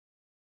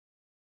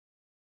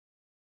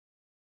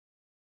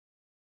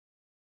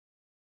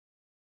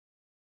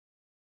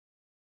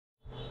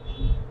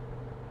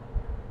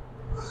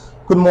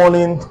Good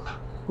morning,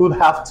 good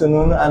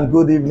afternoon, and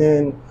good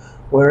evening,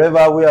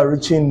 wherever we are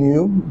reaching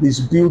you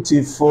this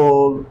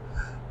beautiful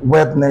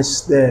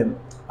Wednesday.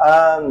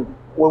 And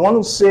we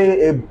want to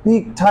say a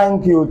big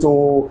thank you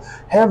to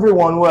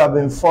everyone who have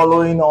been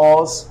following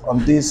us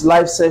on this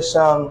live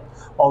session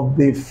of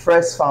the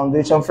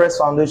Fresfoundation.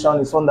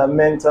 Fresfoundation is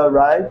fundamental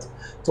right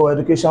to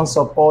Education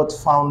Support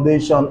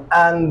Foundation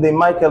and the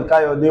Michael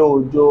Kayode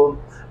Ojo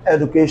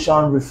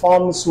Education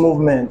Reforms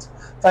Movement.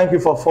 Thank you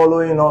for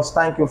following us.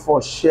 Thank you for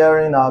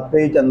sharing our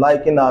page and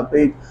liking our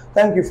page.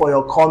 Thank you for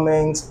your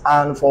comments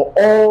and for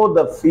all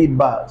the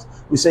feedbacks.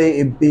 We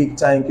say a big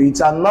thank you. It's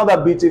another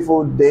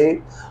beautiful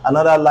day,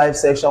 another live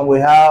session.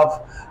 We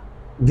have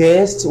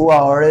guests who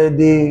are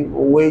already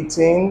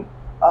waiting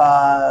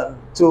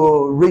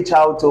to reach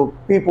out to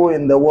people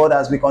in the world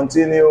as we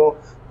continue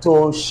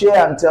to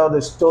share and tell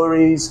the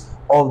stories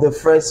of the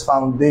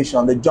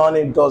Fresfoundation, the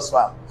journey thus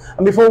far.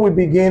 And before we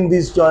begin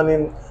this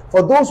journey,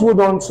 for those who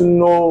don't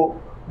know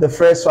the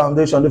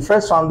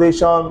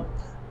Fresfoundation,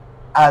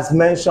 as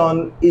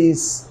mentioned,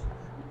 is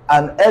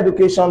an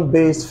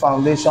education-based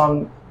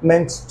foundation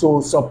meant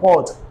to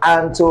support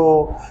and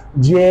to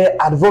gear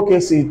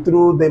advocacy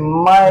through the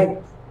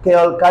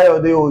Michael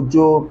Kayode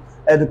Ojo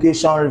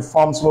Education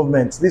Reforms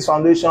Movement. This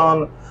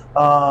foundation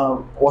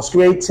was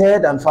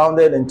created and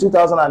founded in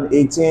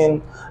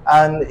 2018,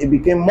 and it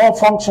became more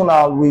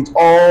functional with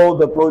all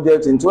the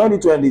projects in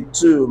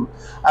 2022.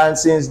 And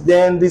since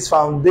then, this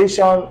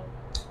foundation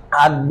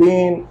had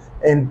been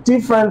in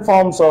different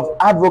forms of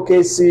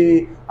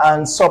advocacy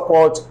and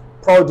support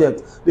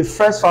projects. The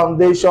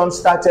Fresfoundation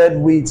started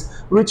with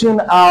reaching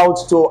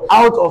out to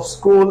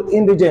out-of-school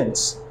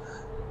indigents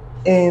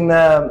in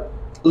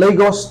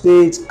Lagos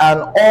State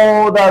and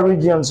other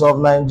regions of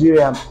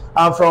Nigeria.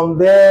 And from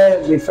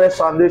there, the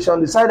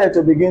Fresfoundation decided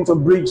to begin to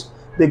bridge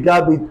the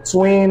gap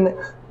between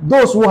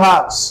those who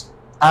have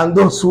and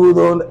those who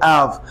don't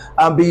have,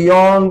 and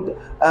beyond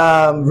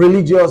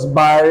religious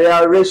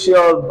barrier,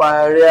 racial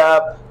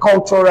barrier,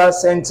 cultural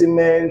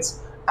sentiments,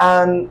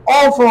 and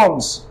all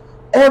forms.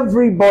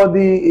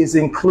 Everybody is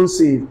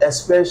inclusive,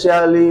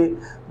 especially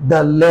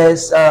the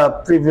less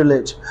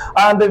privileged.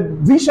 And the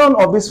vision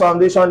of this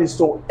foundation is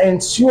to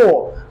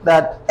ensure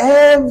that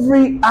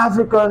every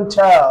African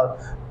child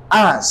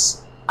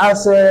has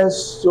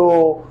access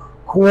to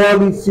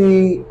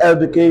quality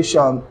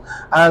education.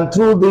 And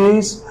through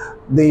this,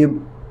 the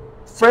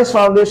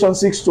Fresfoundation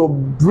seeks to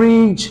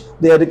bridge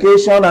the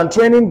education and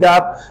training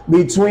gap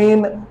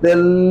between the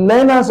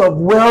learners of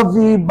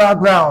wealthy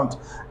background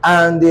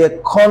and the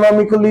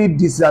economically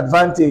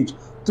disadvantaged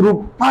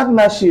through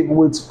partnership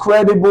with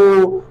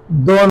credible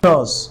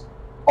donors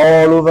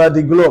all over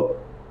the globe.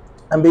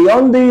 And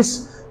beyond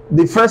this,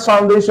 the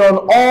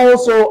Fresfoundation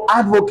also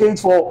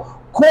advocates for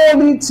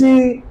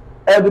quality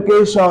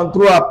education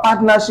through a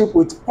partnership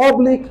with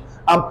public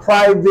and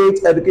private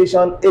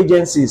education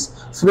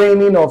agencies,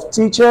 training of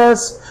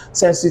teachers,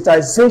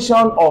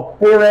 sensitization of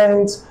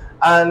parents,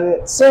 and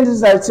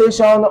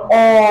sensitization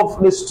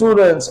of the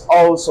students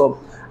also.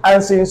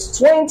 And since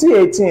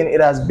 2018, it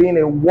has been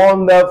a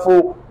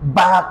wonderful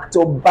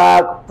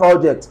back-to-back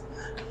project.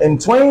 In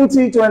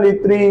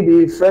 2023,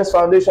 the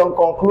Fresfoundation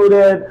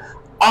concluded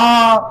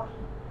our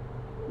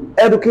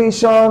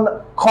education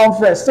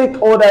conference,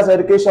 stakeholders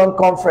education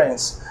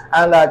conference,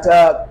 and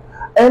that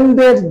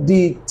ended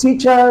the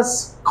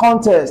teachers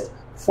contest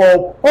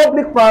for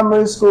public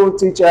primary school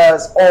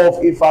teachers of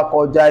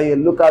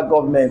Ifakojaye local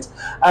government.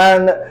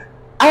 And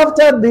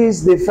after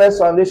this, the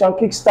Fresfoundation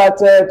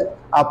kickstarted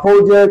a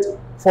project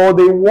for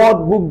the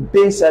World Book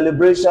Day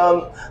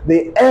celebration,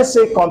 the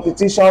essay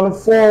competition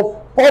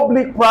for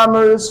public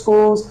primary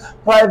schools,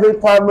 private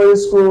primary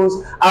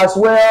schools, as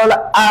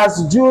well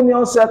as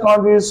junior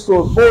secondary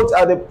schools, both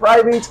at the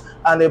private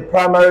and the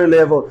primary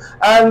level.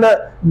 And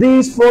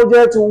this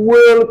project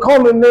will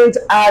culminate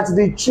at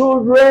the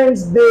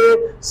Children's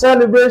Day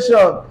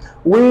celebration,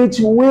 which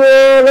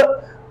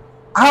will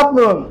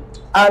happen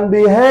and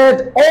be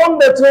held on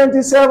the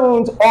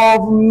 27th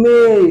of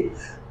May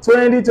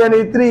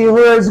 2023.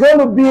 It's going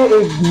to be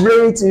a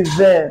great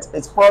event.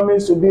 It's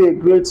promised to be a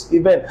great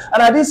event.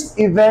 And at this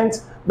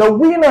event, the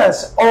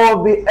winners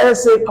of the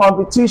essay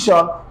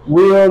competition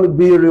will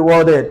be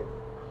rewarded.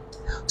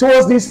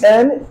 Towards this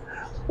end,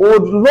 we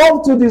would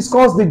love to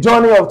discuss the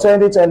journey of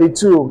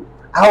 2022.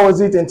 How was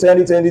it in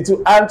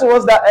 2022? And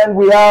towards that end,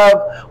 we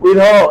have with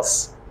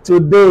us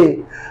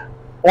today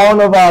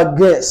one of our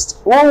guests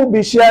who will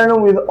be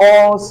sharing with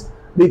us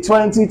the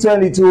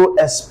 2022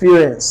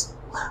 experience.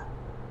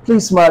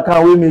 Please, Ma,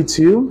 can we meet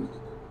you?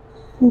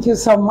 Thank you,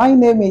 sir. My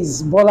name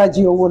is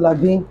Bolaji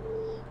Owolabi.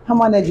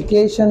 I'm an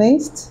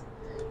educationist.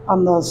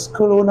 I'm a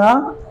school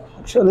owner,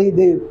 actually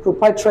the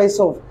proprietress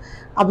of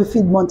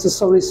Abifid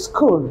Montessori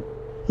School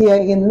here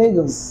in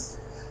Lagos.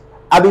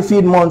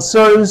 Abbeyfield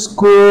Montessori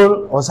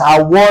School was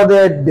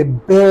awarded the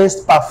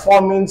best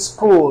performing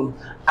school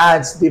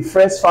at the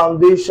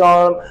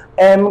Fresfoundation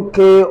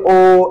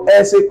MKO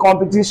Essay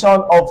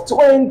Competition of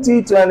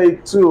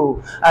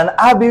 2022. And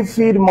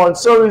Abbeyfield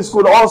Montessori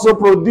School also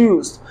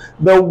produced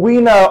the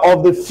winner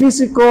of the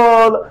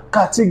physical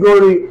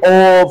category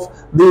of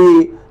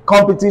the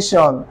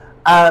competition.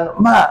 And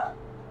Ma,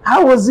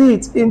 how was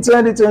it in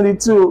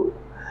 2022?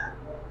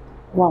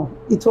 Wow,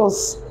 it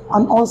was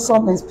an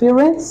awesome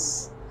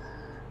experience.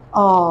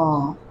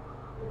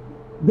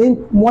 Being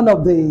one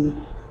of the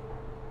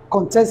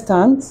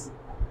contestants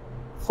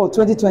for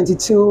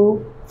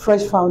 2022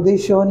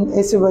 Fresfoundation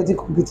Essay Writing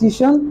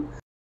Competition.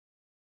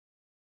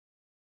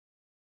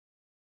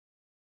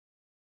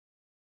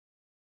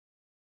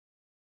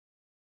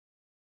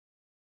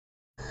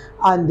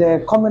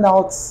 And coming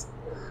out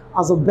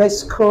as a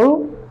best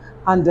school,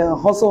 and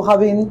also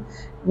having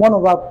one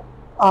of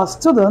our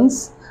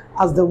students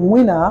as the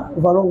winner,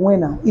 overall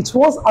winner. It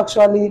was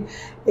actually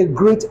a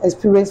great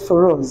experience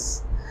for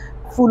us,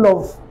 full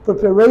of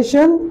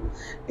preparation,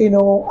 you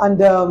know, and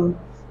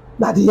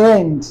at the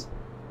end,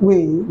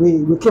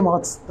 we came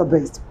out the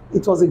best.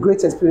 It was a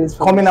great experience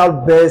for Coming us.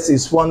 out best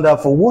is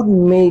wonderful. What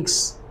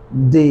makes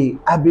the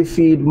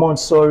Abbeyfield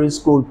Montessori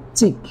School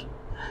tick?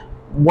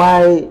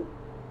 Why?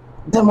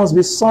 There must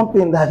be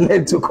something that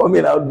led to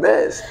coming out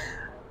best.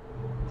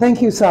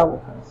 Thank you, sir.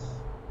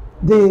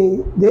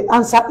 The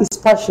answer is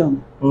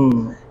passion.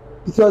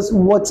 Because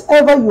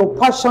whatever you're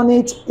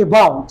passionate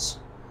about,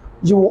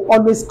 you will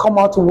always come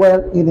out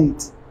well in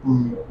it.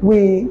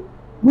 We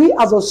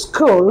as a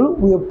school,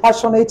 we are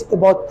passionate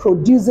about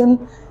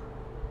producing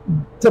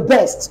the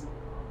best.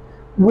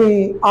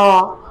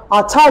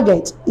 Our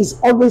target is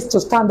always to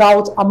stand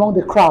out among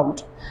the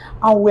crowd,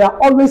 and we are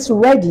always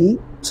ready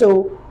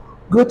to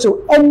go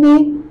to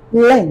any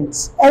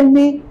length,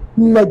 any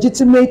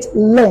legitimate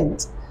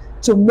length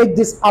to make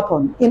this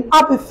happen. In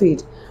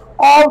Abbeyfield,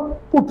 all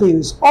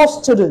pupils, all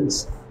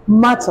students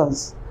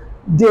matters.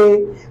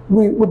 We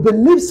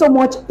believe so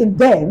much in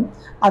them,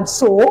 and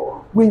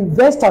so we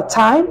invest our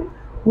time,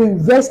 we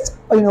invest,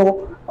 you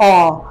know,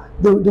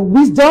 the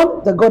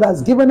wisdom that God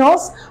has given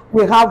us.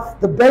 We have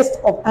the best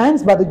of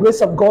hands by the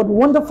grace of God,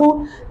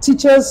 wonderful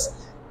teachers,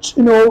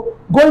 you know,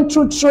 going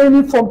through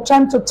training from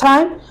time to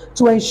time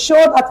to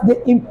ensure that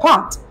they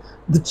impact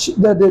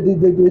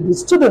the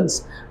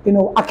students, you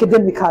know,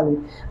 academically.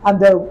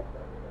 And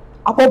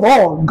above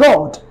all,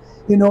 God,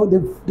 you know,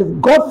 the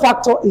God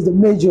factor is the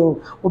major.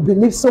 We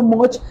believe so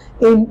much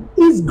in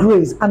His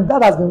grace, and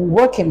that has been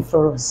working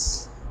for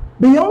us.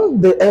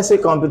 Beyond the essay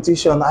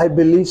competition, I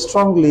believe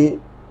strongly,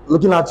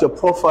 looking at your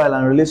profile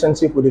and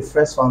relationship with the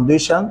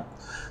Fresfoundation,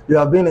 you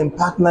have been in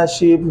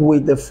partnership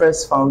with the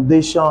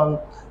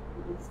Fresfoundation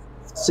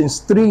since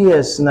 3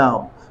 years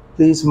now.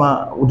 Please,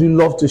 Ma, would you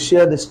love to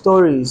share the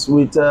stories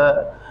with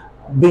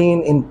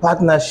being in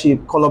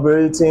partnership,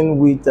 collaborating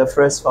with the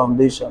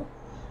Fresfoundation?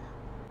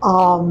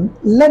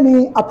 Let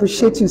me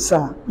appreciate you,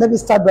 sir. Let me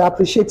start by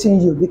appreciating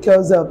you,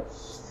 because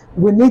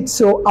we need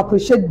to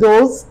appreciate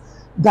those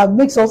that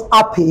makes us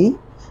happy,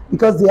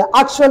 because they are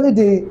actually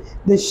the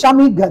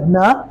Shami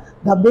gardener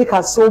that make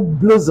us so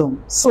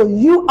blossom. So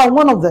you are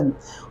one of them.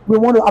 We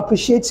want to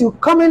appreciate you.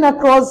 Coming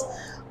across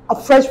a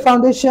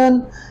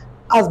Fresfoundation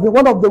has been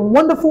one of the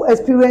wonderful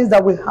experiences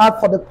that we had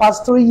for the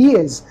past 3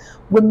 years.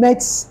 We met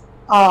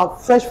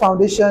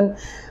Fresfoundation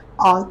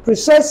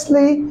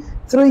precisely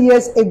 3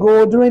 years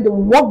ago during the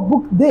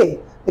workbook day.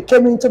 They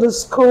came into the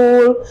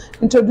school,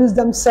 introduced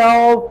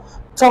themselves,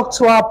 talked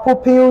to our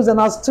pupils and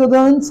our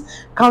students,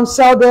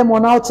 counsel them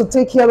on how to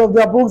take care of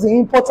their books, the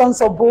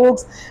importance of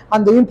books,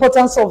 and the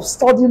importance of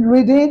studying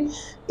reading.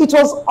 It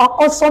was an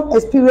awesome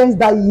experience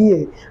that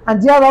year.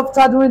 And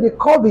thereafter, during the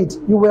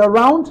COVID, you were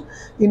around,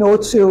 you know,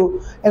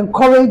 to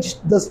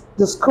encourage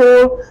the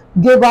school,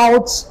 gave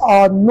out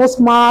nose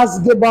masks,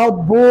 gave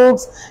out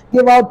books,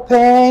 gave out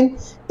pen.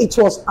 It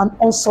was an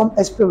awesome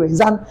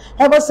experience. And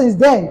ever since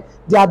then,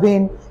 there have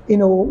been, you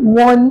know,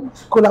 one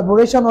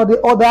collaboration or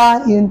the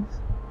other in,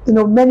 you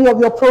know, many of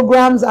your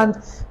programs, and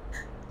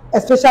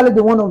especially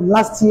the one of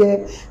last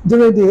year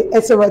during the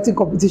essay writing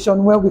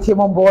competition, where we came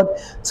on board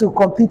to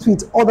compete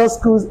with other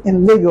schools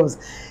in Lagos.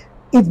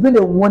 It's been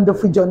a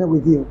wonderful journey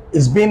with you.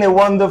 It's been a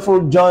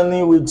wonderful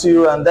journey with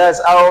you, and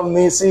that's how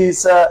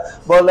Mrs.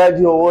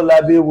 Bolaji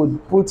Owolabi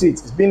would put it.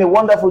 It's been a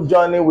wonderful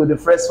journey with the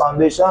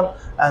Fresfoundation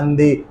and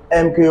the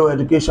MKO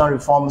Education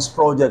Reforms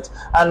Project.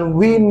 And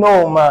we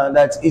know, man,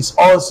 that it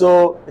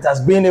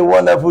has been a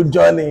wonderful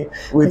journey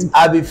with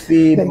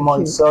Abbeyfield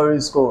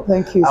Montessori School.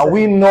 Thank you, and sir.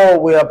 we know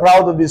we are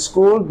proud of the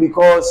school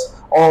because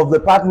of the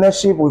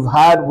partnership we've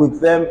had with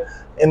them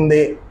in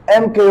the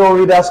MKO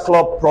Readers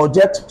Club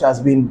project, which has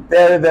been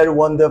very, very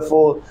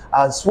wonderful,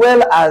 as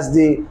well as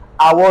the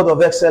Award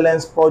of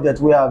Excellence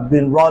project. We have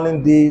been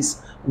running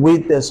this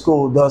with the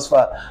school thus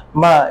far.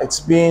 Ma,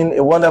 it's been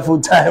a wonderful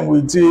time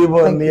with you,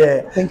 even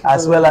here,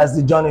 as well as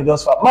the journey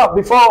thus far. Ma,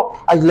 before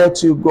I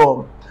let you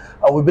go,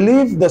 We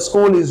believe the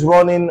school is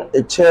running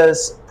a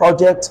chess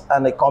project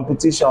and a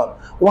competition.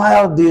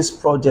 Why this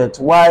project?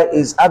 Why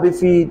is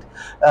Abbeyfield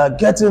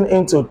getting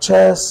into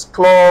chess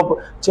club,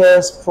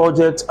 chess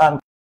project, and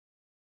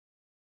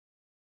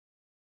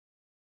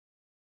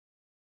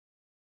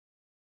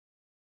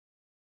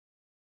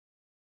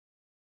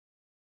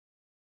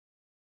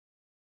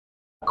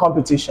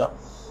competition?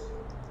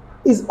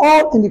 It's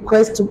all in the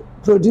quest to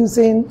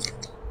producing,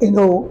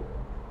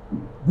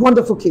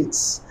 wonderful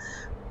kids.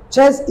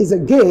 Chess is a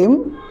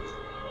game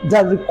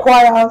that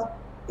requires,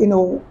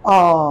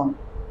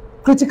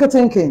 critical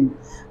thinking,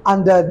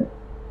 and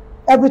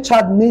every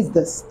child needs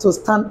this to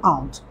stand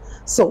out.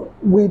 So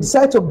we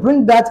decided to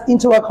bring that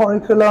into our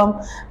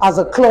curriculum as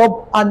a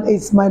club, and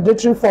it's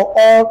mandatory for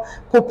all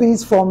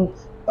pupils from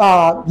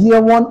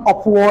year 1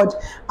 upward.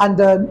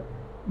 And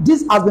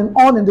this has been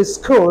on in the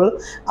school,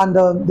 and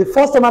the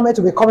first tournament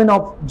will be coming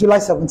up July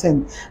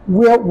 17,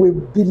 where we're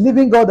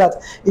believing God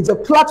that it's a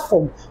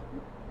platform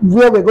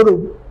where we're going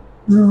to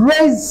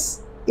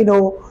raise,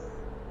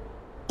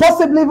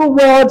 possibly even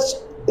world,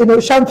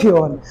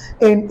 champion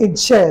in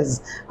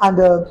chess. And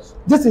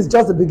this is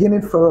just the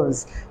beginning for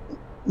us,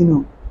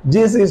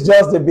 This is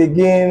just the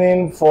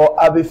beginning for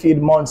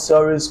Abbeyfield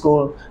Montessori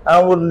School,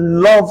 and would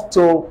love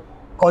to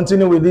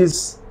continue with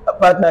this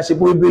partnership.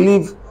 We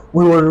believe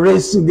we will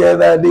race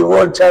together the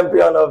world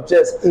champion of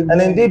chess. Amen.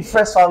 And indeed,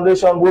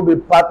 Fresfoundation will be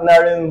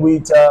partnering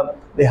with the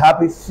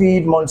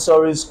Abbeyfield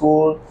Montessori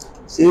School,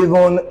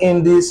 even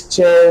in these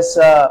chess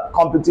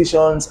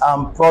competitions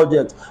and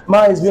projects.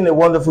 Ma, it's been a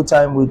wonderful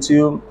time with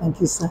you.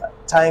 Thank you, sir.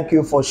 Thank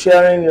you for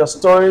sharing your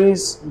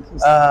stories,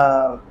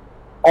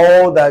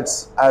 all that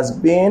has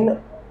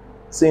been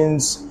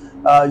since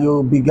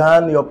you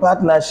began your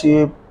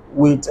partnership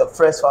with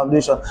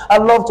Fresfoundation.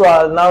 I'd love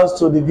to announce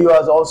to the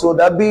viewers also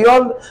that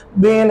beyond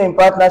being in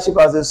partnership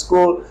as a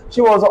school,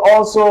 she was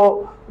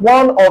also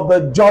one of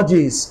the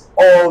judges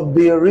of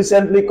the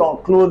recently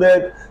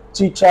concluded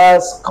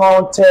teachers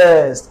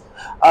contest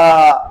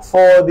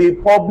for the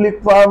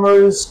public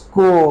primary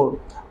school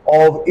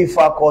of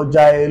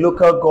Ifakoja,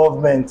 local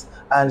government,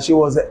 and she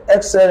was an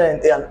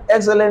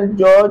excellent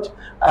judge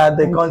at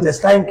the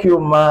contest. Thank you,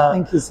 ma.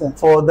 Thank you, sir,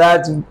 for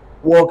that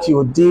work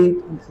you did.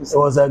 It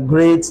was a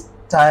great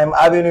time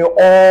having you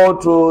all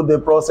through the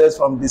process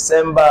from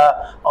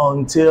December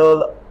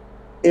until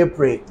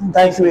April.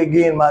 Thank you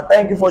again, ma.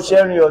 Thank you for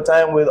sharing your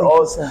time with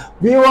us.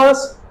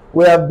 Viewers,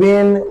 we have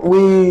been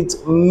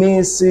with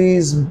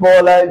Mrs.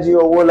 Bolaji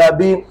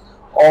Owolabi,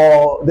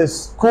 or the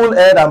school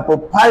head and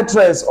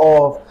proprietress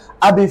of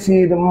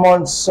Abbeyfield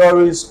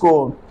Montessori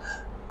School.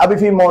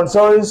 Abbeyfield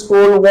Montessori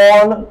School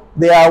won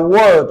the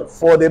award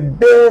for the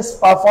best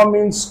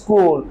performing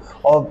school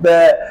of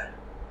the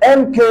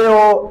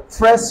MKO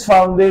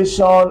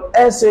Fresfoundation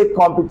essay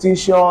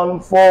competition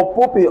for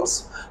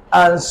pupils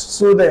and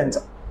students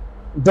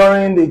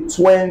during the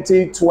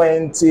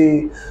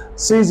 2020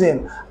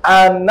 season.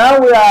 And now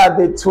we are at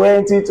the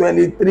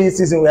 2023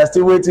 season. We are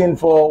still waiting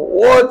for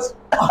what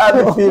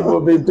Abbeyfield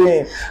will be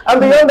doing. And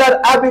beyond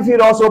that, Abbeyfield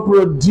also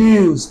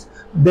produced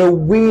the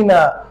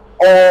winner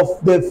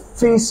of the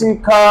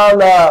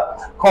physical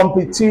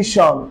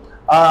competition.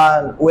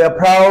 And we are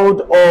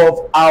proud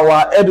of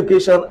our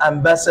education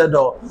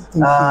ambassador,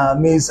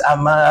 Ms.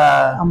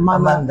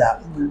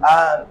 Amanda.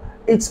 And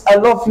it's a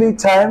lovely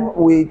time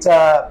with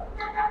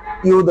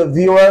you, the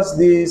viewers,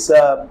 this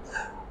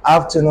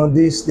afternoon,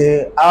 this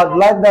day. I'd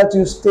like that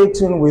you stay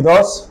tuned with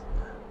us.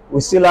 We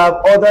still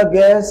have other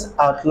guests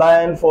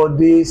outlined for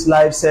this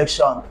live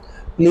section.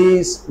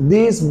 Please,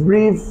 this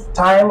brief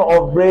time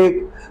of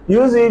break,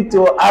 use it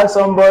to ask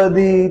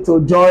somebody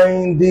to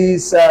join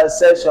this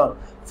session.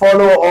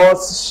 Follow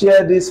us,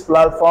 share this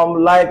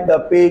platform, like the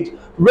page,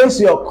 raise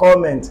your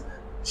comment,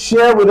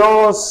 share with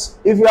us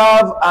if you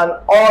have an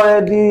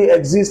already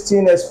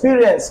existing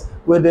experience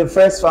with the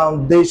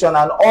Fresfoundation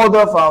and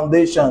other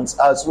foundations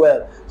as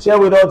well. Share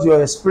with us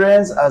your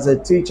experience as a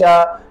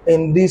teacher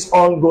in this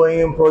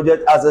ongoing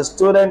project, as a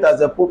student,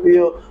 as a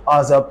pupil,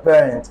 as a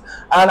parent.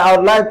 And I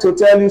would like to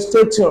tell you,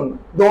 stay tuned,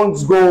 don't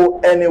go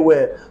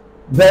anywhere.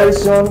 Very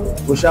soon,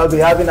 we shall be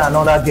having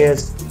another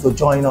guest to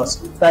join us.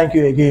 Thank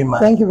you again, man.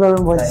 Thank you very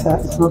much, sir.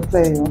 It's my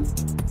pleasure.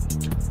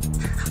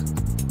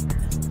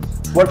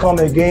 Welcome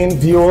again,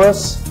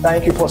 viewers.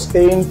 Thank you for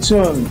staying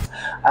tuned.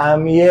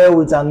 I'm here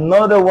with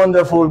another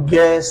wonderful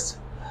guest.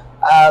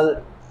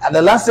 At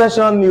the last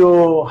session,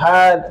 you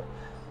had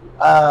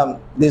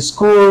the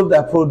school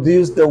that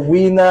produced the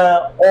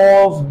winner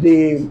of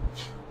the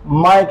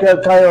Michael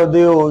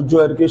Kayode Ojo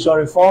Education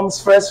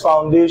Reforms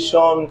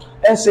Fresfoundation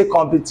essay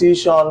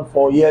competition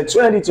for year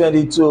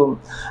 2022.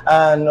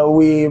 And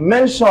we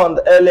mentioned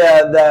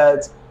earlier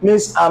that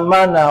Miss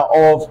Amana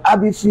of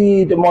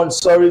Abbeyfield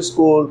Montessori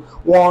School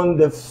won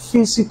the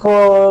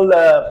physical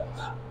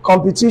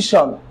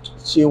competition.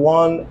 She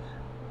won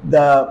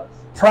the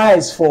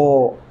prize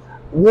for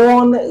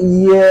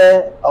 1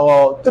 year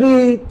or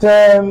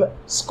 3-term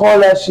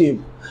scholarship.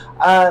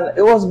 And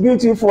it was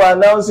beautiful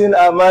announcing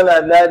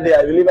Amana that day.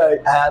 I believe I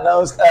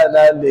announced her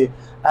that day.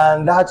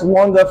 and that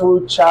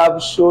wonderful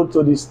child showed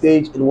to the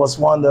stage. It was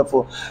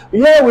wonderful.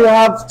 Here we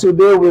have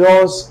today with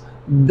us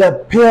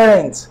the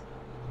parent,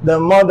 the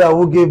mother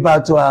who gave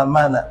birth to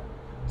Amana,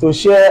 to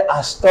share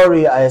a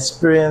story, her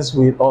experience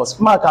with us.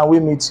 Ma, can we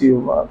meet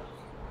you, ma'am?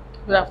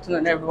 Good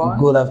afternoon, everyone.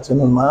 Good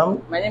afternoon,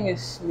 ma'am. My name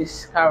is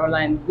Miss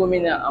Caroline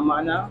Gomina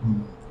Amana.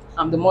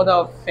 I'm the mother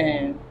of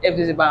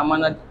Fresfoundation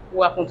Amana,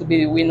 who happened to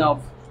be the winner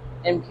of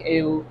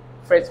MKO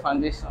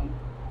Fresfoundation.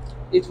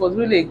 It was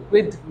really a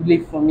great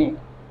relief for me.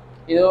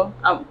 You know,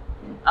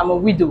 I'm a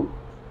widow,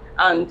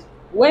 and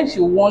when she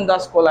won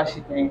that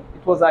scholarship,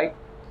 it was like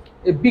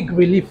a big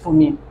relief for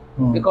me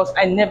because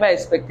I never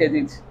expected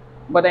it.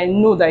 But I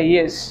know that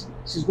yes,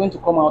 she's going to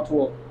come out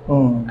well.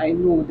 I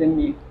know within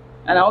me,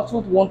 and I also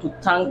want to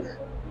thank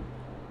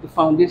the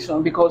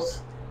foundation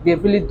because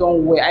they've really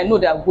done well. I know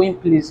they are going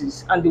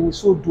places, and they will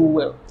so do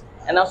well.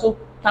 And also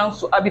thanks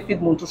to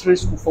Abbeyfield Montessori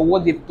School for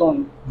what they've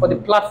done, for the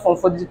platform,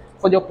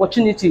 for the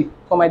opportunity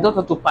for my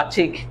daughter to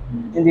partake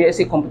in the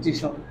essay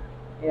competition.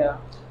 Yeah.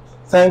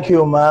 Thank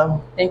you, ma'am.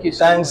 Thank you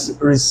so Thanks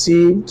much.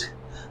 received.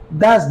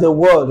 That's the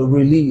word,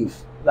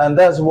 relief. And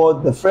that's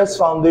what the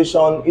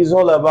Fresfoundation is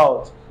all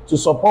about, to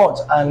support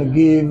and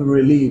give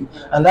relief.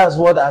 And that's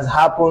what has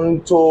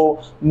happened to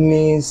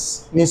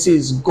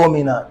Mrs.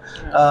 Gomina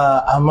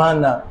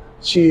Amana.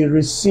 She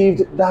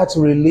received that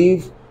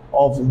relief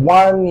of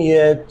 1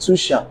 year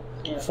tuition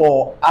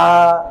for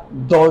our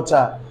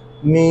daughter,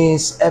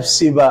 Miss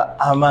Epsiba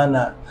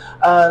Amana.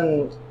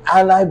 And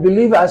I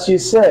believe, as she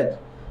said,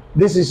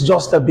 this is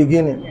just the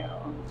beginning.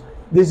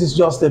 This is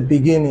just the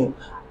beginning.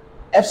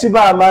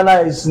 Epsiba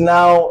Amana is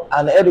now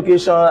an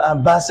education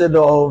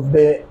ambassador of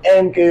the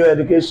MKO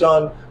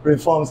education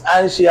reforms,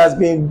 and she has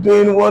been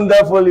doing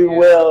wonderfully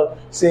well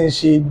since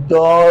she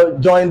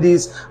joined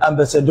this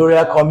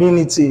ambassadorial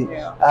community.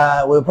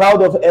 We're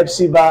proud of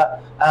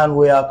Epsiba, and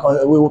we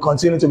will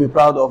continue to be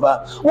proud of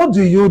her. What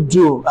do you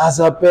do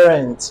as a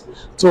parent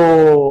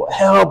to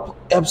help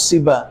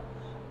Epsiba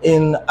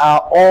in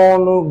our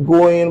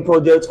ongoing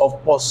project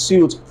of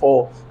pursuit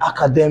for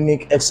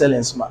academic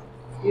excellence, ma'am?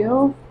 You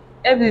know,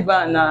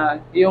 Epsiba and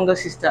a younger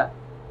sister,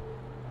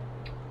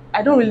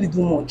 I don't really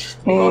do much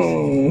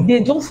because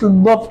they just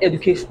love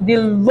education. They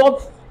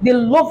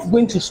love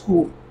going to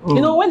school.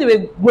 You know, when they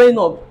were growing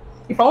up,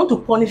 if I want to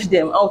punish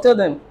them, I'll tell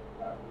them,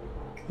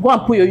 go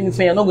and put your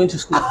uniform, you're not going to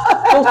school.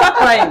 They will start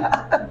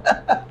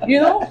crying.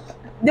 You know,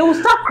 they will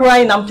start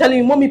crying. I'm telling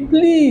you, mommy,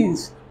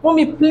 please,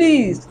 mommy,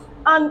 please.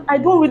 And I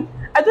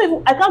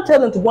can't tell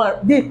them to go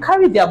and, they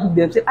carry their book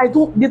themselves.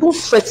 They don't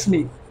stress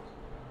me.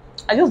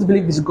 I just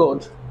believe it's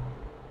God.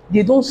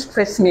 They don't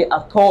stress me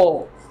at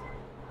all.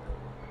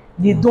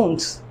 They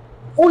don't.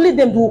 Only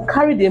them will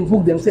carry their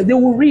book themselves. They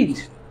will read.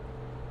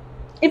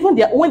 Even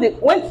when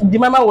the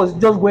mama was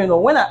just going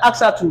on, when I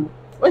asked her to,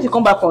 when she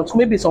come back from school,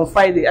 maybe it's on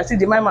Friday, I said,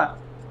 the mama,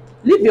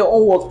 leave your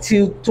own work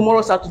till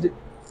tomorrow Saturday.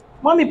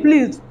 Mommy,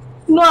 please.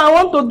 No, I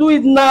want to do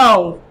it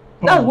now.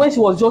 That's when she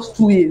was just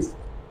 2 years.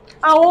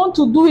 I want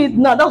to do it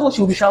now. That's what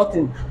she'll be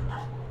shouting.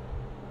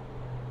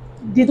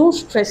 They don't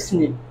stress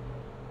me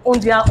on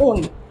their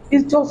own.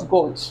 It's just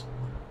God.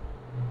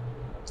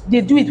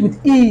 They do it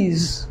with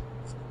ease.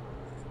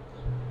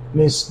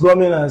 Ms.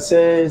 Gomina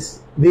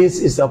says this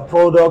is a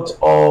product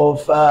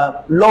of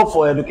love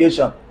for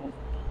education.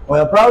 We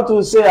are proud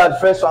to say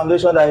at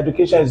Fresfoundation that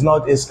education is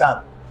not a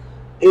scam.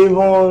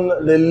 Even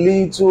the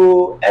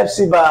little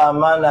Epsiba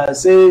Amana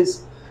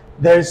says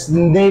there's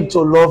need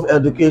to love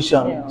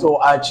education to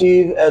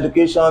achieve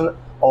education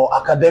or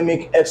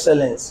academic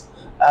excellence.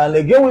 And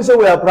again, we say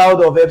we are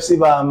proud of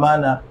Epsiba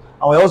Amana,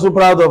 and we're also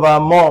proud of our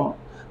mom.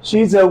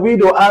 She's a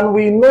widow, and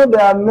we know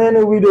there are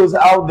many widows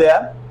out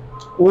there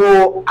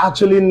who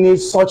actually need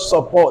such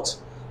support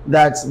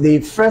that the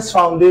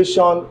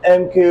Fresfoundation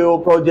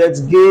MKO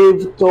project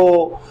gave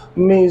to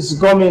Ms.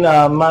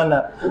 Gomina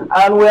Amana.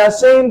 And we are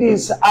saying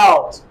this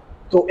out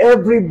to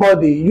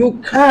everybody.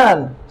 You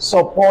can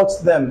support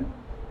them.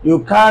 You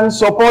can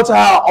support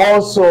her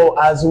also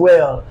as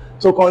well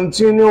to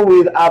continue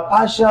with our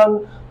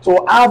passion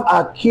to have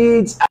our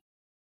kids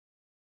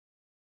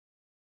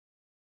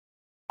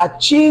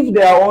achieve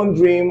their own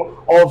dream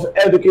of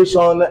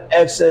education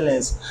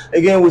excellence.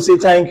 Again, we say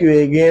thank you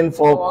again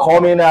for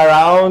coming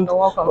around. You're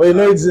welcome. We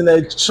know it's in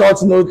a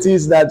short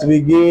notice that we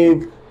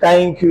gave.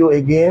 Thank you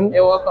again.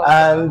 You're welcome.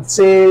 And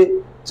say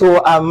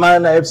to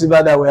Amana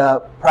Epsiba that we are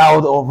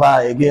proud of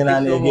her again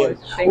and again.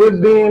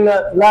 We've been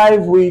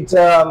live with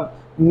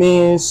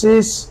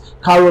Mrs.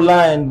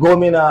 Caroline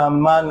Gomina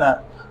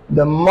Amana,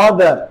 the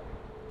mother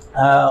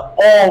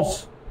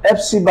of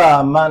Epsiba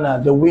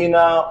Amana, the winner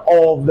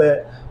of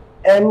the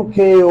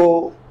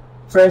MKO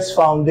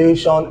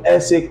Fresfoundation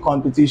Essay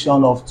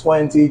Competition of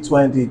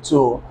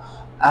 2022.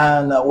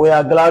 And we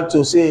are glad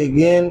to say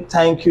again,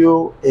 thank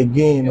you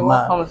again,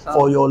 man,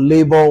 for your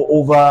labor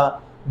over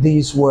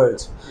these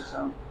words.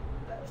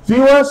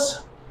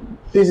 Viewers,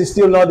 this is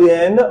still not the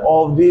end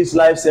of this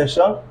live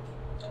session.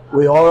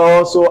 We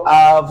also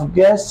have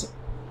guests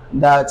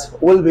that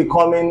will be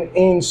coming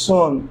in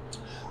soon.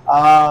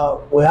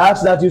 We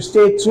ask that you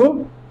stay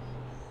tuned,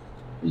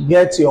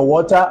 get your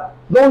water,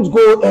 Don't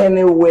go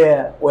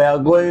anywhere. We are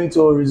going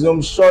to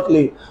resume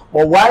shortly.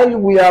 But while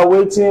we are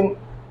waiting,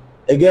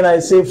 again, I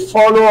say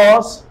follow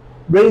us,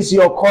 raise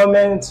your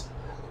comment,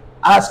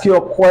 ask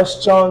your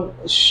question,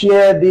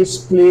 share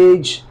this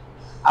page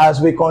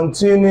as we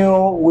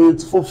continue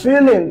with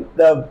fulfilling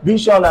the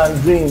vision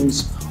and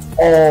dreams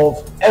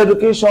of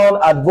education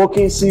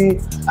advocacy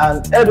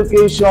and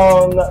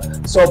education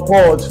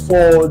support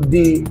for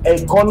the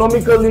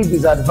economically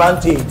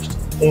disadvantaged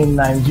in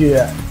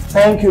Nigeria.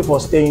 Thank you for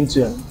staying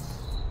tuned.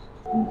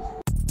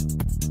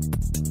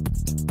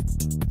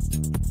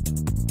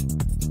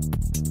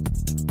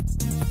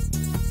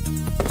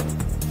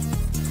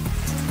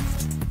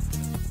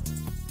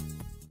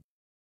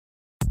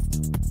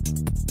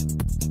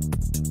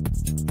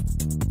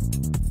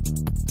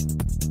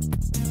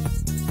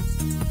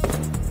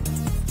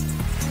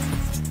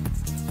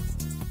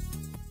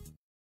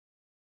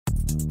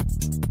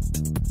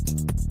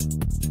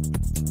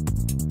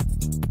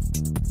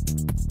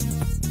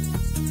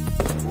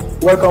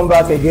 Welcome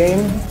back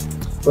again.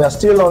 We are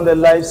still on the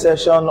live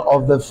session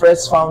of the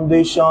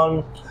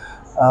Fresfoundation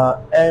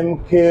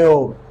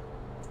MKO.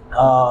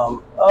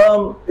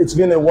 It's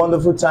been a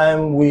wonderful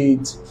time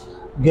with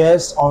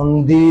guests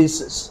on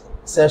this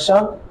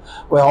session.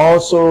 We're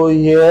also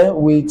here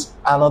with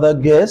another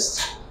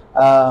guest,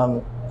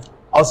 also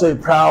a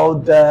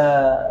proud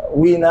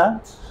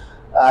winner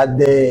at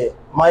the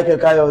Michael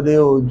Kayode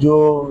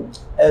Ojo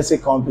essay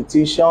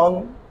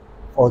competition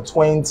for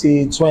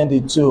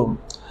 2022.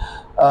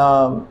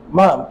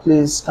 Ma'am,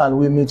 please, can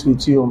we meet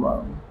with you,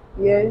 ma'am?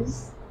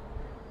 Yes.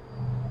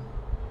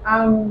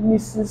 I'm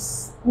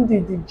Mrs.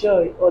 Ndidi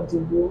Joy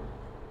Odibo.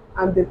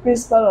 I'm the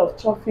principal of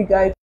Trophy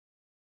Guide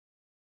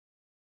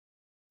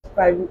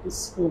Private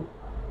School.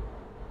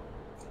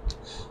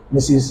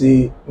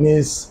 Mrs.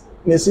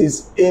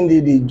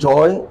 Ndidi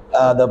Joy,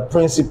 the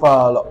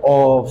principal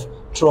of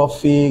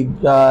Trophy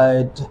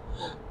Guide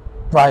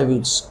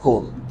Private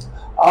School.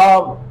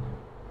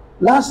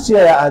 Last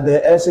year at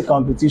the essay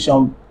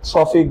competition,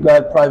 Trophy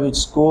Guide Private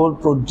School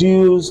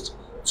produced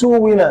 2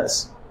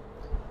 winners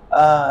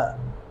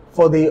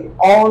for the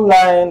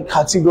online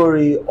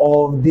category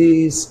of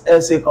this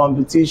essay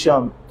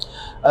competition.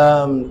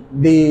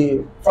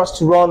 The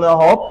first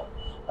runner-up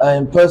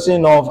in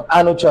person of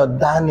Anucha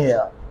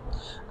Daniel,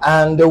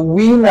 and the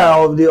winner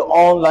of the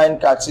online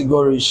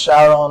category,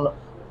 Sharon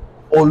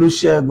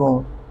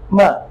Olusegun.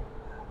 Ma,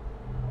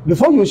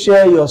 before you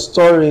share your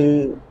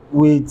story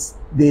with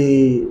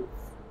the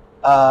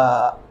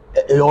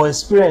your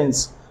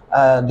experience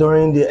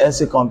during the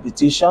essay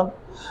competition,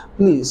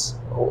 please,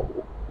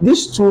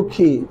 these 2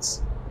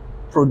 kids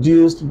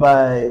produced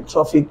by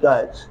Trophy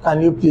Guide,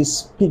 can you please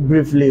speak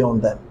briefly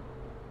on them?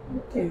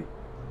 Okay.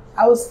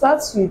 I will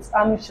start with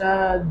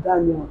Anucha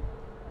Daniel.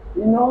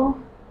 You know,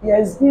 he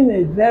has been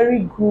a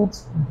very good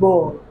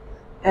boy,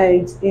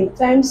 and in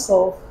terms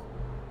of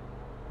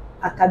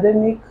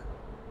academic,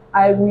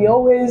 I will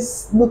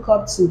always look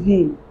up to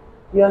him.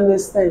 You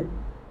understand?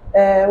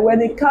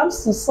 When it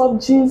comes to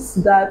subjects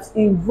that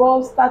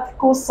involve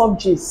tactical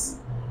subjects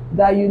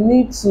that you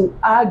need to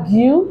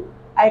argue,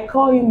 I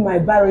call him my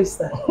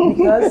barrister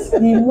because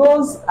he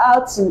knows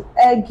how to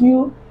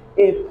argue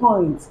a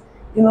point.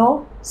 You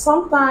know,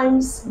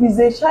 sometimes he's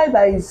a child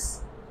that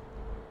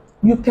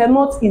you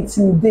cannot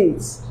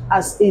intimidate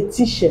as a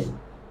teacher.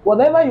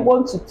 Whatever you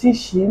want to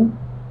teach him,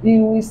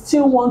 you will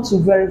still want to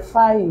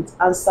verify it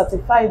and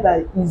certify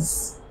that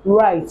it's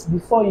right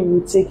before you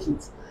will take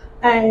it.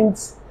 And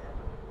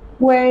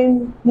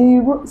when he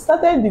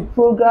started the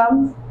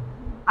program,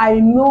 I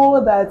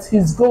know that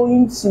he's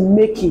going to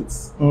make it.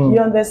 You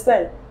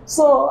understand?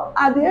 So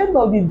at the end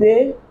of the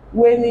day,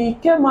 when he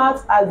came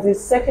out as the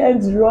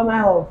second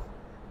runner-up,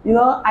 you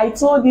know, I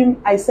told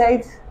him, I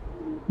said,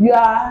 you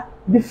are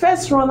the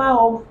first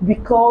runner-up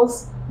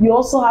because you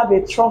also have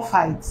a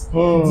trophy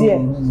there.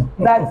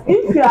 That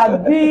if you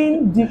had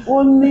been the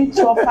only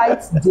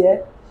trophy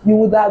there, you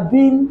would have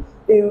been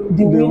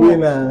the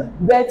winner.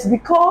 But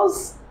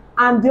because,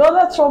 and the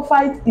other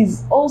trophy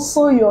is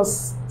also your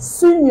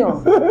senior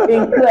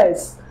in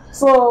class.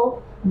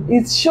 So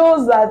it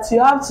shows that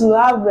you have to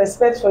have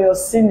respect for your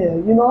senior,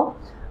 you know.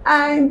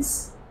 And,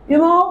 you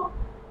know,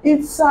 it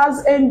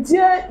has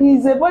endeared,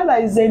 he's a boy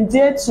that is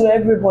endeared to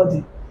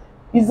everybody.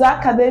 His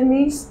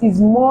academics,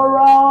 his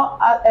moral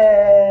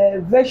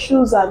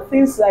virtues and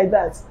things like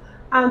that.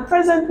 And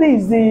presently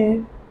is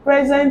the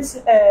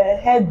present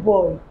head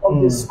boy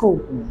of the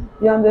school.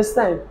 You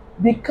understand?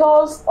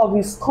 Because of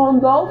his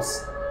conduct,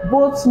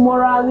 both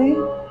morally,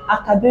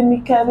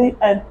 academically,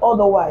 and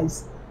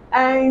otherwise.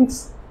 And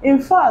in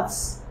fact,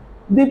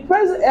 the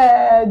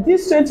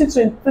this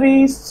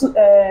 2023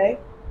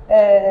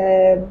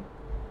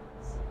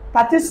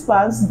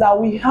 participants that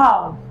we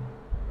have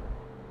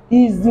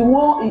is the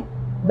one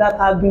that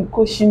has been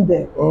coaching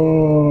them.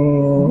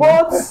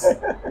 But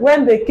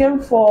when they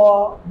came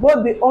for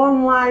both the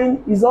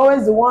online, is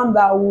always the one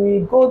that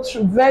we go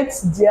through, vet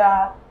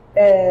their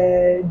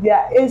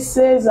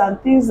essays and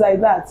things like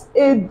that,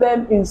 aid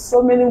them in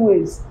so many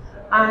ways.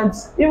 And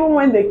even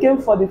when they came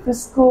for the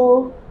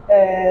physical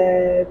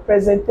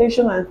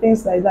presentation and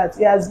things like that.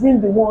 He has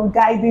been the one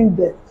guiding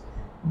them.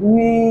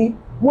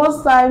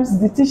 Most times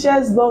the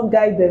teachers don't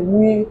guide them.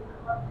 We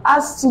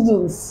ask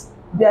students,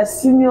 their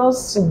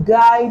seniors, to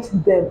guide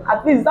them.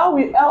 At least that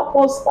will help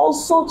us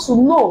also to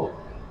know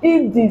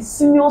if the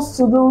senior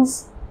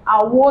students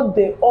are what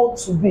they ought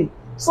to be.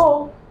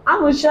 So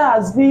Anusha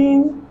has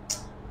been,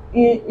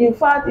 in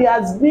fact, he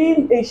has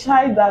been a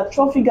child that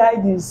Trophy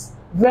Guide is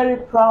very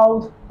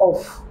proud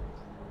of.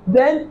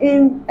 Then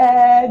in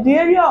the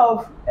area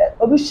of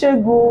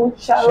Olusegun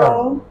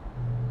Sharon,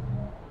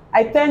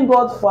 I thank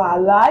God for her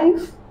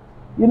life.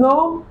 You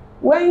know,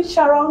 when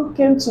Sharon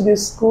came to the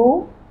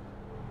school,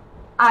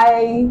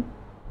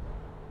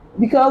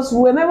 because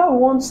whenever we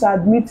want to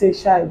admit a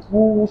child, we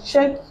will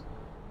check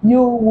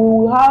you, we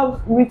will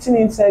have written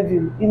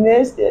interview in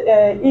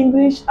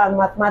English and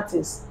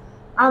mathematics.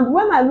 And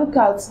when I look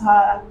at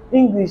her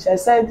English, I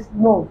said,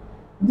 no,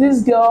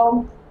 this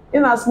girl,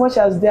 in as much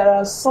as there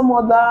are some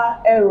other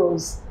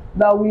errors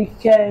that we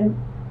can,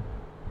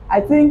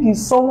 I think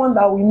is someone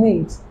that we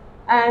need.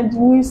 And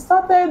we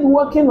started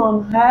working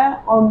on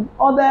her, on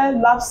other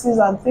lapses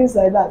and things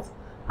like that.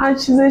 And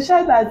she's a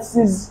child that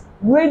is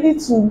ready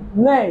to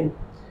learn.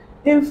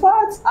 In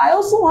fact, I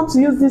also want to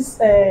use this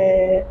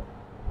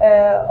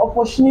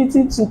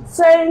opportunity to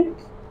thank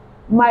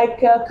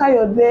Michael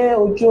Kayode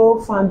Ojo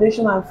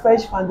Foundation and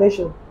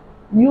Fresfoundation.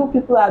 You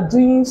people are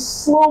doing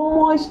so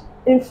much.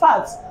 In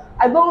fact,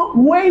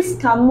 words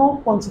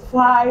cannot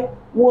quantify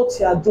what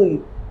you are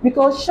doing.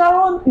 Because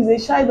Sharon is a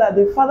child that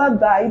the father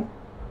died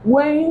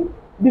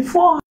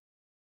before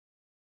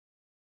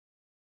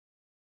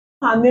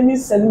her naming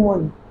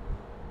ceremony.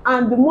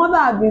 And the mother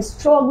had been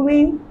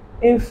struggling,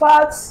 in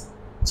fact,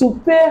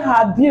 to pay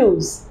her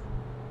bills.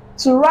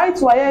 To write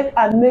WAEC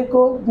and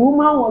NECO, the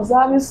woman was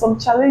having some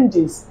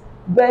challenges.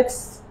 But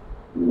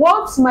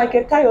what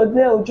Michael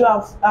Kayode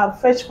Ojo and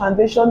Fresh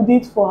Foundation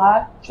did for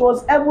her, she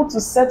was able to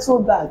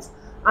settle that.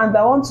 And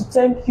I want to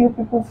thank you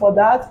people for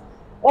that.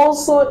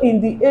 Also in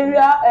the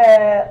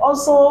area,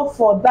 also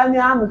for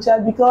Daniel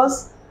Anucha,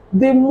 because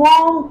the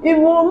mom,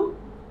 even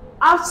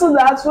after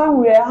that, when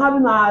we were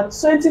having our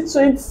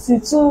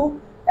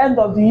 2022 end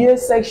of the year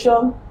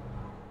section,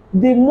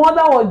 the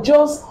mother was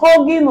just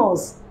hugging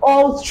us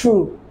all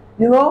through,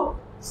 you know.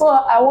 So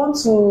I want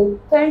to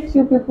thank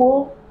you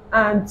people,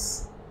 and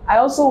I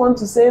also want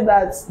to say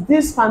that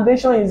this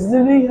foundation is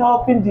really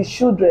helping the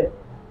children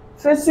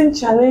facing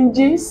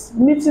challenges,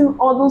 meeting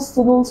other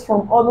students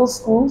from other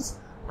schools,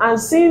 and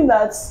seeing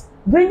that,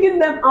 bringing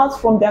them out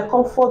from their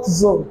comfort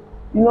zone,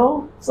 you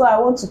know. So I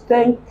want to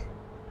thank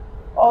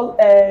all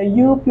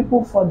you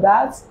people for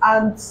that.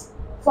 And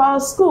for our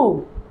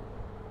school,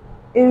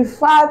 in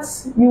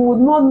fact, you would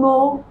not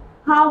know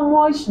how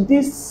much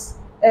this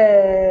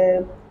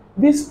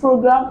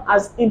program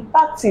has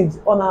impacted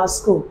on our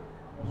school,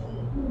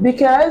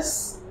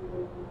 because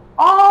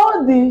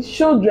all the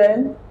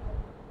children,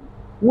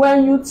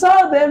 when you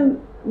tell them,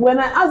 when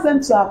I ask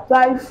them to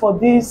apply for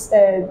this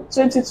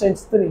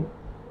 2023,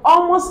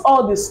 almost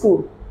all the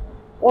school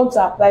want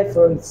to apply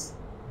for it.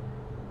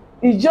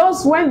 It's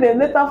just when they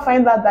later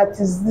find out that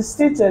it's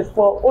restricted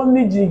for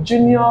only the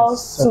junior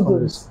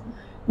students,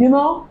 you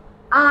know.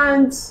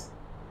 And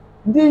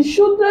the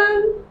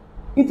children,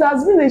 it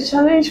has been a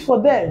challenge for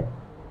them.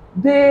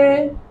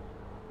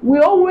 We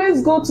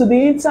always go to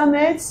the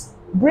internet,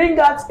 bring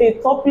out a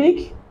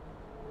topic.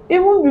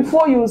 Even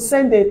before you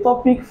send a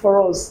topic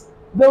for us,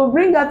 they will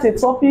bring out a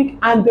topic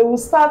and they will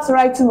start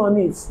writing on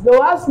it. They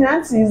will ask me,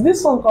 Auntie, is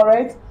this one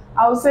correct?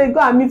 I will say,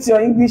 go and meet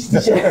your English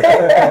teacher.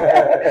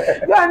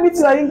 Go and meet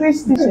your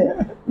English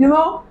teacher. You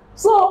know?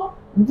 So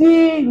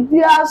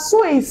they are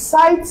so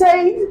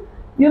excited.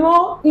 You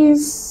know,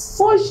 it's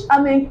such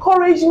an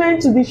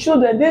encouragement to the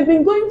children. They've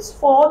been going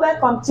for other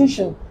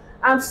competition,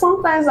 and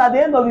sometimes at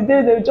the end of the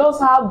day, they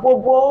just have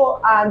bobo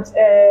and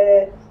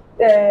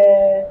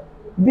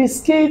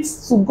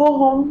biscuits to go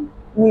home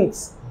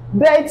with.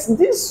 But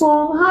this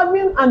one,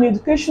 having an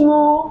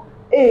educational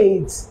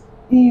aid,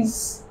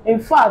 is in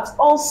fact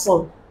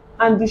awesome,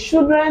 and the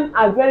children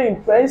are very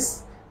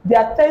impressed.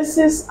 Their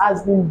thesis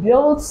has been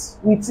built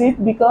with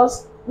it,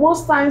 because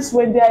most times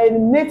when they are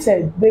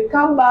eliminated, they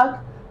come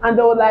back and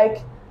they will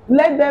like,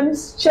 let them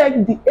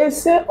check the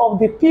essay of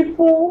the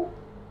people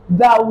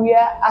that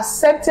were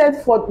accepted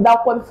for, that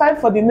qualified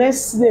for the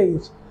next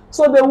stage.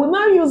 So they will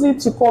now use it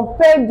to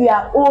compare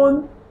their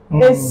own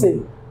essay,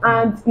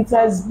 and it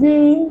has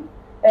been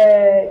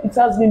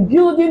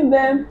building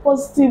them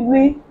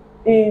positively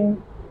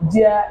in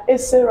their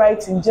essay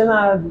writing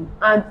generally,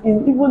 and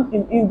even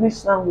in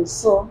English language.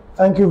 So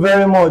thank you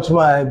very much,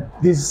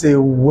 this is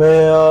a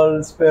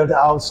well spelled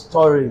out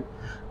story.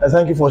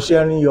 Thank you for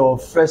sharing your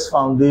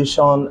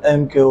Fresfoundation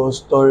MKO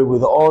story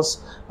with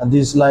us at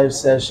this live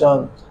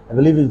session. I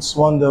believe it's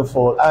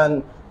wonderful,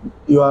 and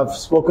you have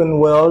spoken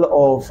well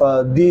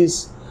of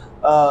these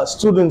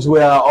students we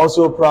are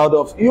also proud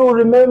of. You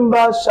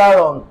remember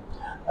Sharon,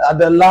 at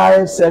the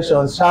live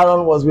session.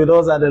 Sharon was with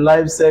us at the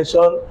live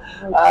session,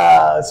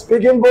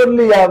 speaking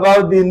boldly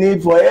about the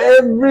need for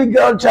every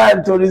girl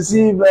child to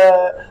receive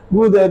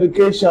good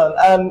education.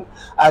 And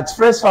at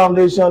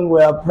Fresfoundation,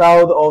 we are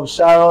proud of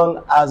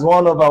Sharon as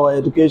one of our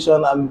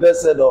education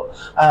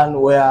ambassadors,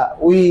 and we are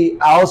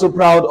also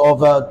proud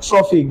of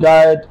Trophy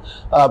Guide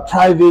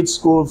private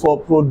school for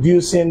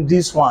producing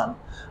this one,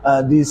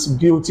 these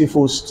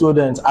beautiful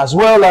students, as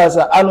well as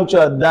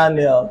Anucha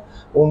Daniel,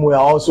 whom we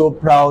are also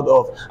proud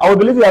of. I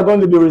believe we are going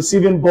to be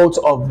receiving both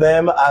of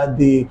them at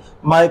the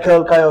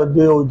Michael Kayode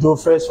Ojo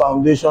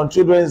Fresfoundation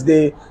Children's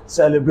Day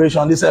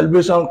celebration. The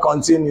celebration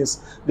continues.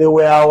 They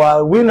were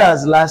our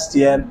winners last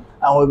year,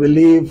 and we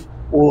believe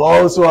we'll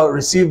also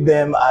receive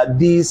them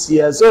this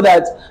year, so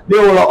that they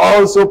will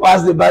also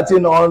pass the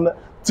baton on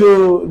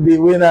to the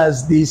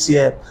winners this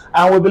year.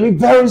 And we believe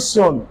very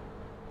soon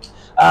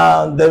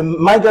the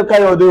Michael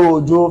Kayode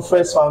Ojo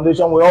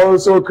Fresfoundation will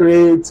also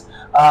create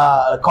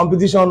a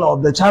competition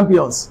of the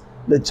champions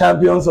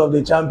of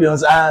the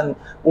champions, and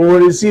we will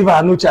receive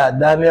Anucha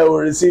Daniel, will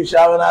receive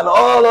Sharon, and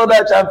all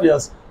other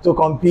champions to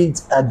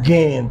compete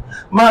again.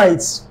 Ma,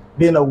 it's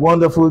been a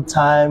wonderful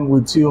time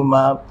with you,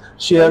 ma,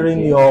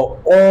 sharing your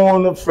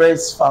own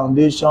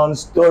Fresfoundation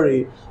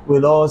story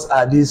with us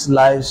at this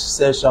live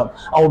session.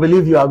 And we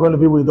believe you are going to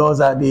be with us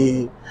at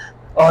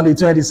on the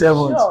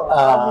 27th. Sure,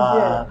 I'll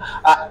be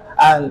there.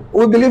 And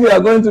we believe we are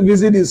going to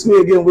visit the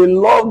school again. We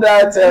love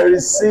that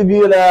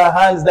receiving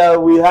hands that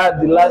we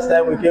had the last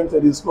time we came to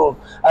the school.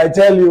 I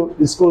tell you,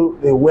 the school,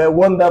 they were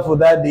wonderful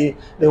that day.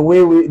 The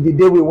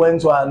day we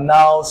went to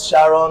announce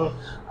Sharon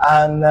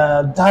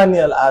and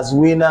Daniel as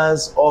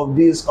winners of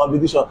this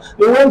competition.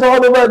 They went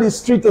all over the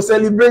street to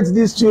celebrate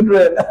these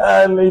children,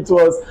 and it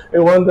was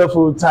a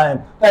wonderful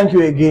time. Thank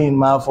you again,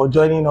 ma, for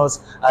joining us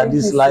at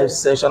this live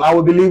session. I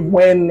will believe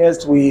when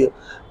next we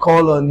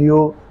call on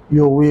you,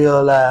 you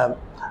will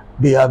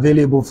be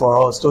available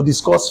for us to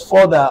discuss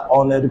further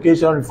on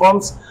education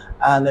reforms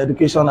and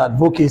education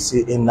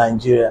advocacy in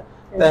Nigeria.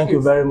 Thank you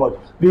very much.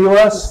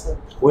 Viewers,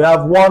 we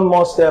have one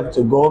more step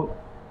to go.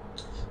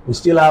 We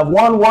still have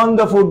one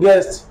wonderful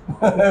guest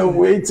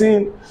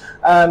waiting,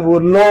 and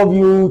would love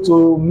you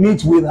to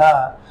meet with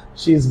her.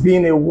 She's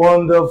been a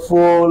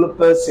wonderful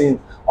person,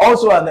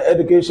 also an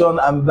education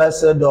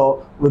ambassador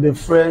with the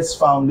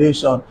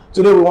Fresfoundation.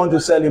 Today we want to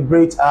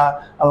celebrate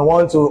her, and we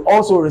want to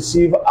also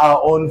receive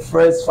our own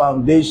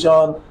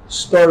Fresfoundation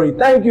story.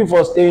 Thank you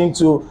for staying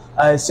tuned.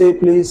 I say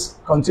please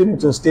continue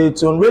to stay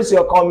tuned. Raise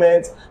your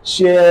comments,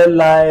 share,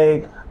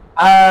 like,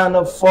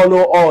 and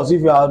follow us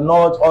if you are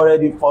not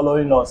already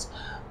following us.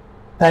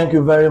 Thank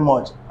you very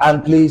much,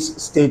 and please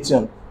stay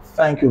tuned.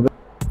 Thank you.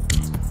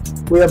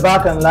 We are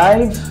back and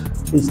live.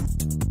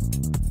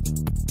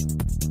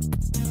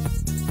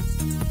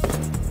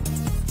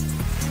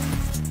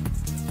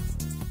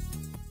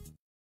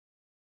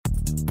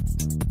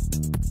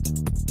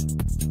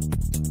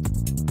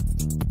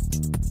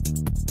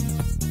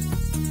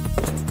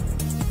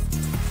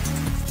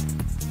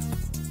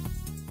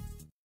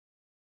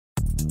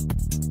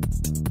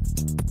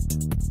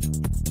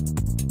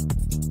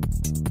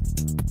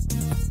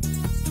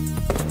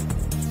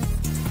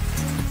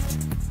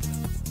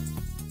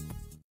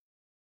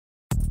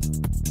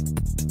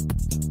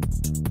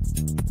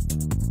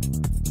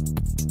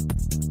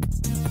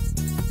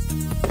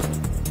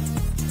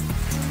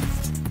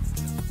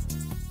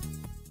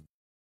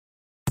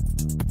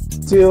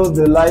 Still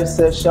the live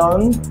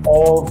session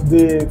of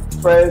the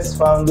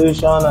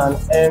Fresfoundation and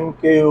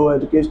MKO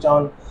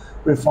Education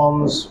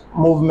Reforms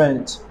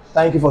Movement.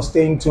 Thank you for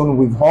staying tuned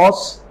with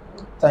us.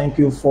 Thank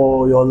you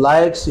for your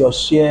likes, your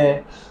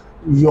share,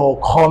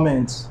 your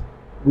comments.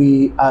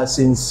 We are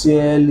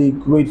sincerely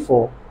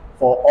grateful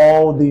for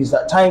all these.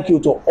 Thank you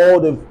to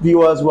all the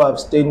viewers who have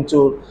stayed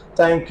tuned.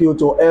 Thank you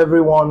to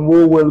everyone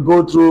who will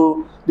go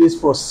through these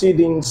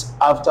proceedings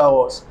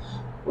afterwards.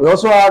 We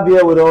also have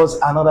here with us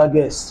another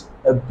guest,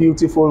 a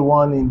beautiful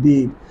one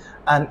indeed,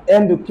 an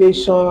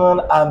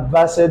education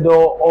ambassador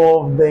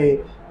of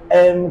the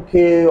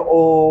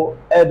MKO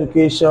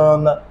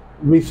Education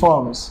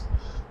Reforms.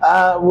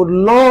 I would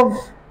love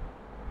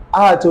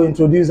her to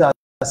introduce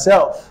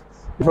herself.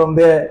 From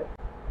there,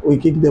 we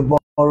kick the ball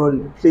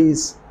rolling.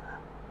 Please,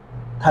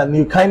 can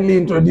you kindly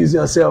introduce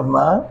yourself,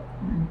 ma?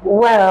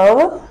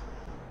 Well,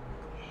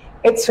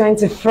 a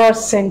 21st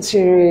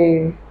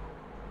century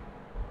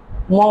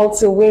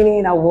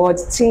multi-winning award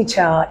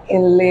teacher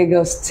in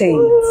Lagos State.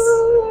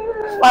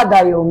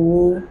 Father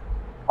Yomi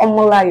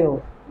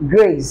Omolayo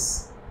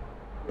Grace.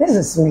 This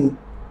is me.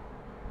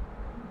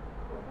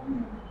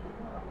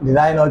 Did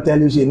I not tell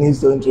you she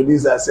needs to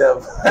introduce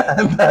herself?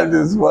 That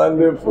is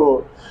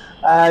wonderful.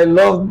 I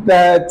love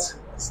that.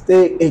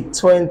 Stay a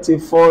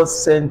 21st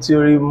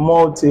century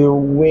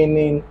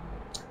multi-winning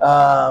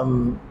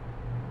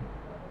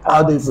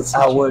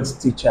awards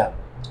teacher.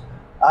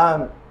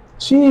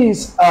 She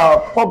is a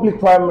public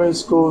primary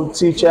school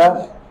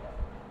teacher,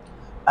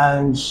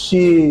 and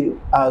she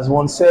has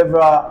won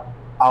several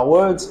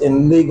awards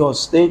in Lagos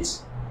State.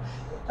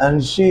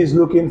 and she is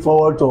looking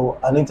forward to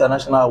an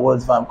international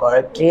award, if I'm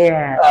correct.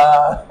 Yeah.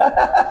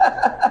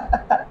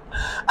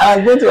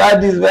 I'm going to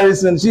add this very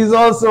soon. She's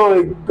also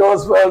a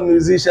gospel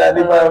musician,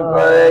 if I'm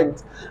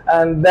correct.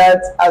 And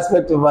that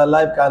aspect of her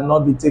life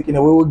cannot be taken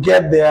away. We'll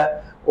get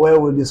there where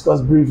we'll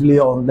discuss briefly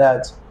on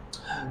that.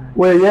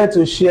 We're here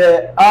to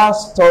share our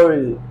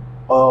story,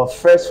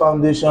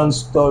 Fresfoundation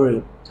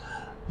story.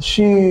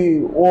 She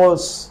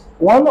was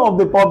one of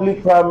the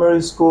public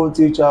primary school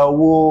teachers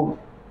who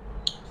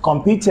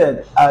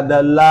competed at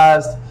the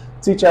last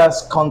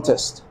teachers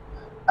contest,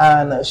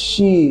 and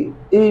she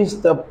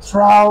is the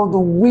proud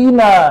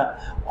winner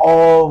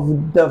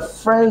of the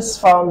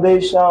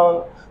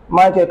Fresfoundation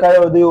Michael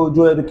Kayode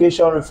Ojo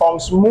Education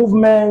Reforms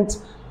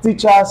Movement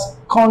Teachers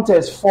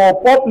Contest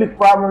for public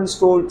primary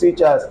school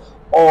teachers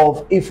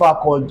of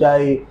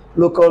Ifa-Kojai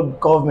local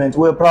government.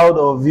 We're proud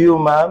of you,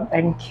 ma'am.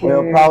 Thank you.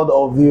 We're proud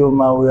of you,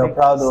 ma'am. We are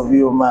proud of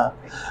you, ma'am.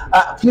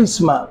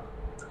 Please, ma'am,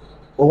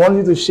 we want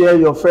you to share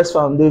your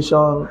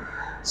Fresfoundation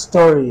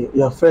story,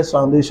 your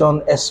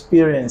Fresfoundation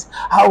experience.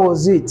 How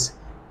was it,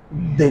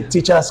 the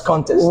teachers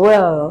contest?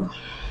 Well,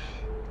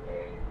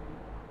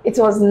 it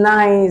was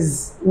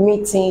nice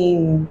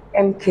meeting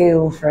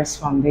MKO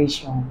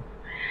Fresfoundation.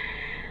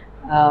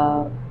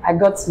 I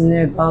got to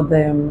know about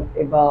them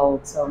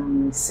about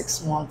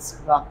 6 months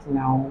back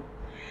now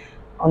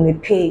on the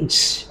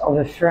page of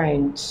a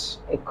friend,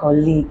 a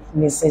colleague,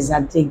 Mrs.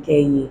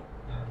 Adegeye.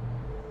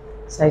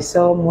 So I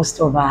saw most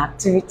of her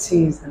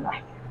activities and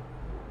like,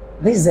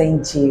 this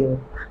NGO,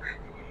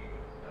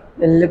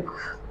 they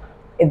look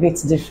a bit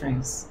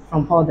different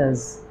from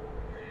others.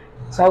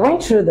 So I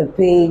went through the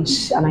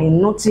page and I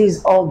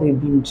noticed all they've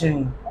been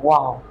doing.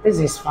 Wow, this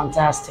is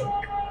fantastic.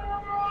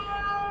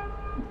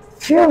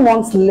 Few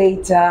months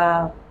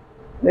later,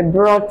 they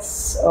brought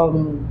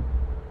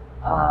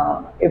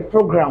a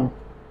program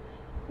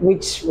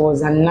which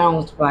was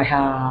announced by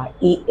her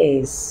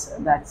EAs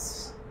that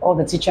all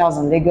the teachers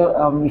and legal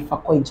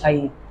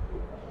Ifa-Kojai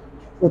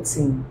put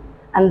in.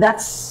 And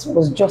that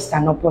was just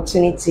an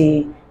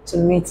opportunity to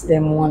meet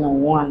them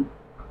one-on-one.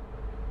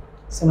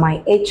 So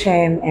my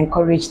HM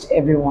encouraged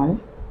everyone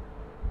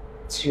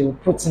to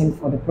put in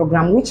for the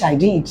program, which I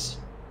did.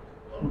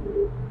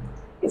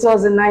 It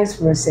was a nice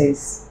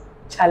process,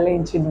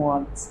 challenging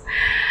ones.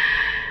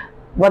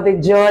 But the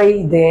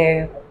joy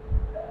there,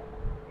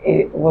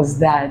 it was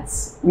that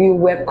we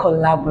were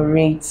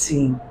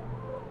collaborating,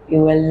 we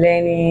were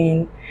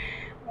learning,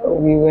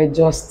 we were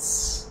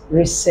just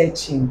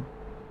researching.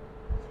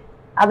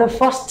 At the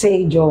first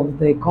stage of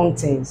the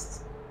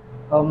contest,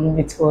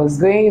 it was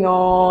going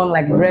on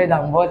like bread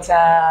and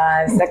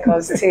butter.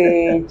 Second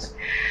stage,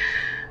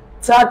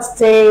 third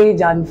stage,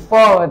 and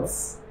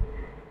fourth,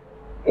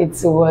 it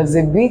was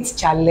a bit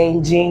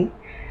challenging.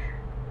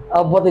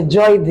 But the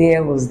joy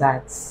there was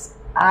that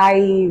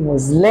I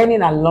was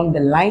learning along the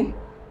line.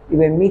 We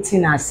were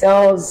meeting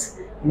ourselves,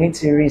 we need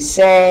to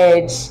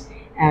research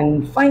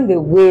and find a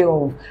way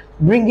of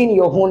bringing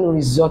your own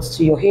results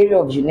to your area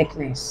of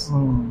uniqueness.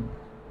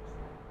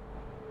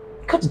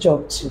 Good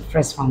job to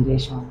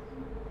Fresfoundation.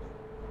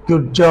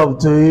 Good job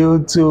to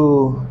you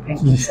too.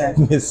 Thank you, sir.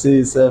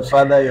 Mrs.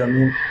 Father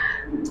Yomi.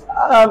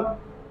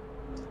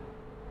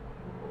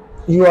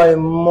 You are a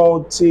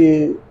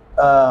multi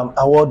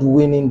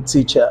award-winning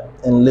teacher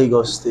in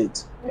Lagos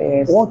State.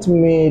 Yes. What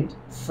made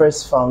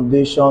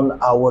Fresfoundation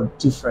award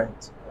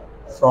different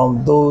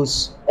from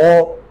those,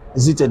 or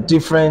is it a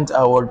different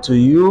award to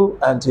you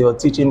and to your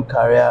teaching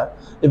career?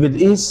 If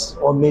it is,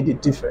 what made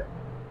it different?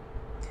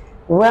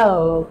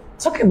 Well,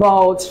 talk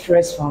about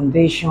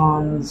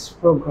Fresfoundation's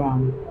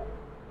program.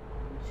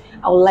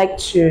 I would like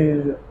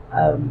to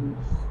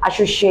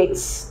associate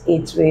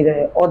it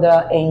with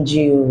other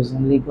NGOs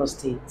in Lagos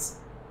State.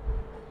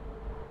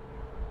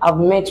 I've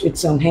met with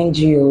some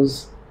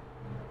NGOs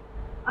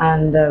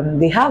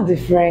and they have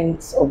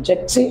different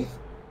objectives,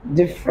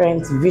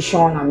 different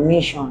vision and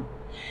mission.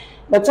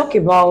 But talk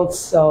about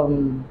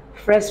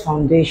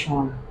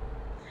Fresfoundation,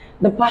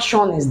 the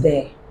passion is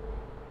there.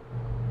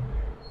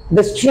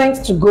 The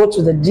strength to go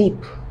to the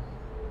deep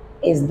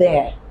is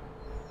there.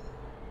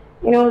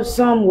 You know,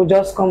 some will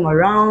just come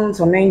around,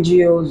 some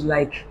NGOs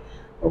like,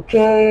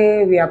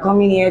 okay, we are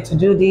coming here to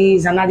do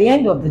this. And at the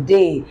end of the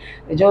day,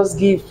 they just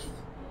give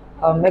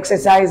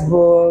exercise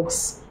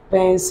books,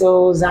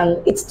 pencils,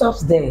 and it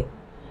stops there.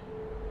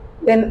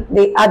 Then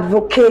they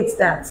advocate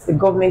that the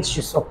government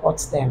should support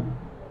them.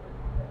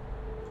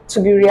 To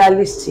be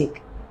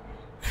realistic,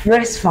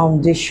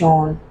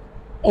 Fresfoundation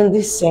in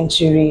this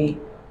century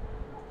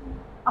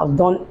have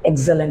done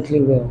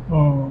excellently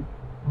well.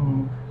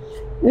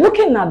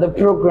 Looking at the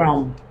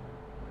program,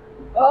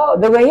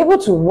 they were able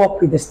to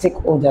work with the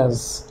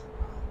stakeholders.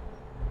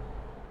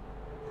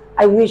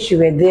 I wish you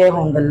were there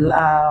on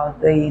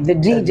the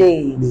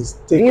D-Day. The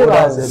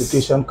Stakeholders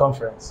Education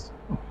Conference.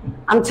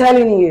 I'm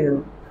telling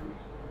you,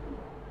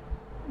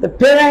 the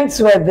parents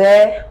were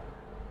there,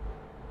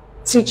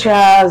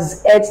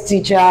 teachers, head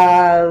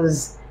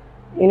teachers,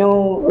 you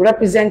know,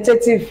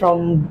 representative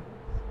from,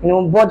 you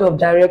know, board of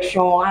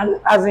direction, and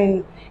as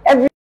in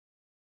every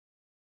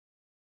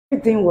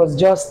Everything was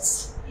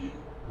just,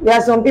 there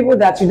are some people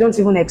that you don't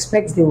even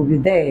expect they will be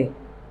there.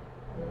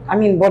 I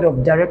mean, board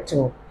of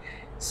director.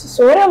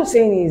 So what I'm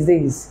saying is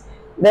this,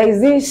 there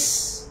is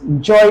this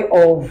joy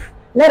of,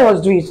 let us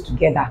do it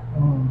together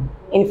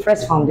in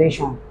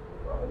Fresfoundation.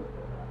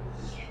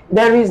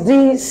 There is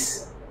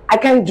this, I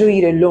can't do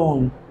it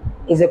alone.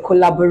 It's a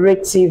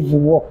collaborative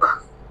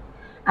work.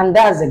 And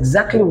that's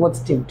exactly what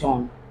they've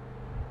done.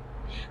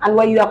 And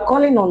when you are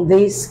calling on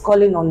this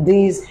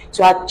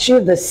to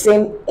achieve the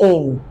same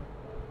aim,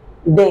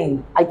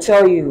 then I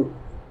tell you,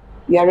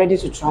 you are ready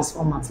to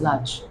transform at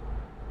large.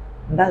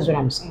 And that's what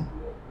I'm saying.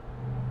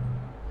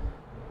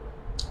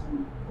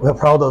 We're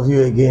proud of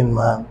you again,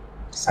 man.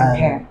 Same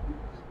here.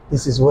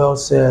 This is well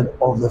said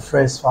of the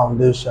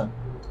Fresfoundation.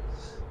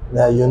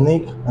 They are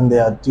unique and they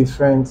are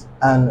different,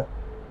 and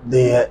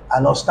they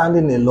are not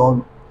standing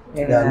alone.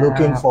 Yeah. They are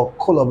looking for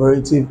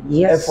collaborative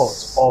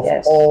efforts of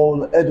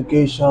all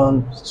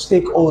education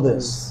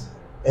stakeholders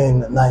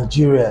in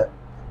Nigeria.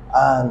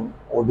 And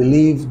we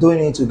believe doing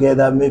it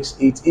together makes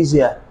it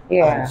easier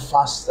and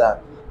faster.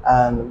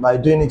 And by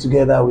doing it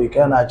together, we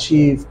can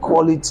achieve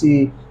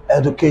quality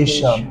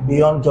education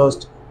beyond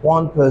just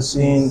one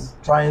person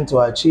trying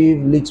to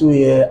achieve little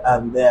here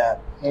and there.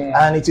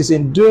 Yeah. And it is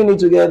in doing it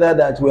together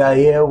that we are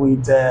here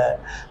with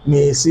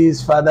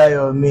Mrs.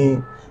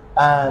 Fadayomi.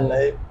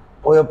 And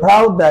we're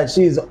proud that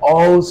she is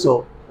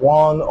also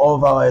one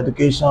of our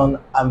education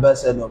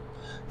ambassadors.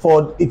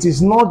 For it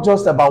is not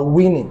just about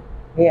winning.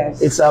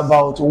 Yes. It's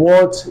about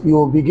what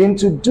you begin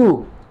to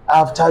do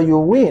after you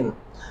win.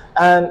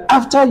 And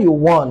after you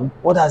won,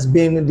 what has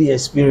been the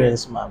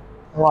experience, ma'am?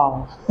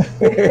 Wow.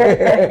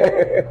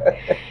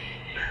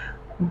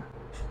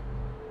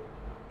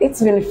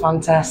 It's been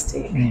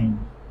fantastic.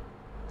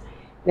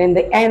 Then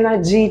the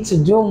energy to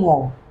do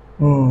more.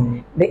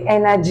 The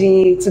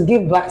energy to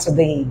give back to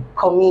the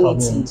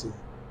community.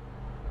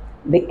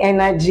 The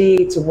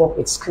energy to work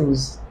with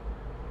schools.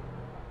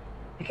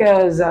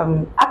 Because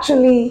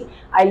actually,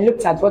 I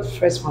looked at what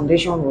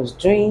Fresfoundation was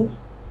doing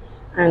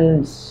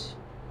and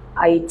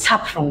I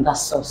tapped from that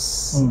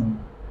source.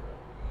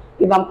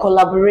 If I'm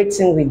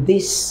collaborating with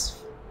this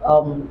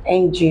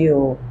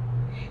NGO,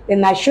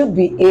 then I should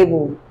be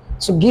able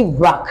to give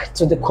back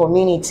to the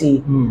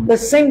community the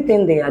same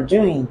thing they are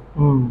doing.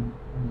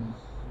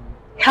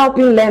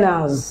 Helping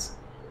learners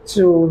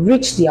to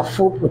reach their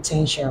full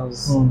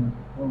potentials.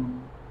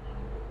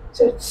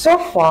 So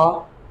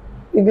far,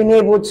 we've been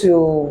able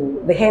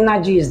to, the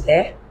energy is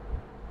there.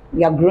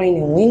 We are growing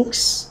in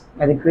wings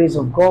by the grace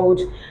of God.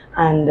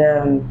 And,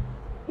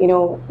 you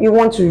know, we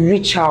want to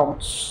reach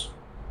out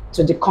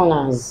to the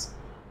corners.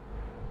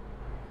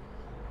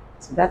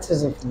 So that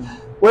is it.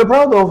 We're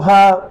proud of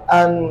her,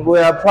 and we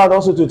are proud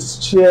also to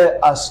share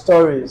her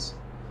stories.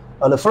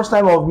 The first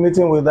time of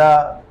meeting with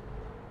her,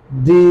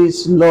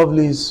 this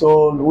lovely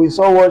soul, we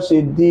saw what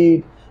she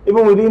did,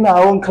 even within her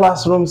own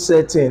classroom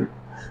setting,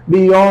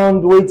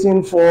 beyond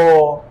waiting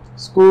for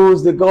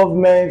schools, the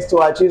government to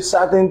achieve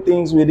certain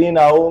things within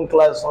her own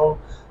classroom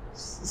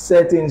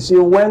setting. She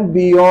went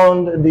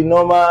beyond the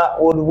normal,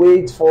 would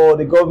wait for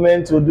the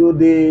government to do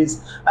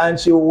this, and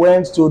she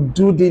went to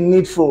do the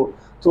needful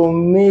to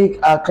make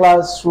a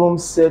classroom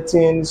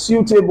setting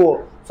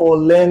suitable for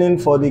learning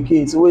for the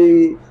kids.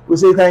 We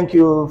say thank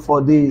you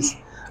for this.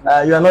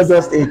 You are not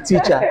just a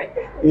teacher,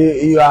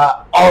 you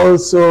are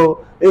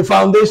also a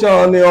foundation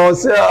on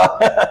yourself.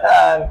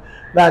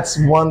 That's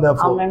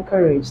wonderful. I'm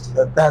encouraged.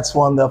 That's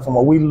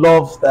wonderful. We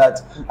love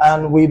that.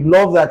 And we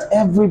love that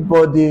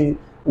everybody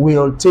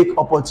will take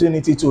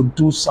opportunity to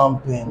do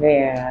something.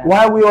 Yeah.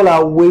 While we all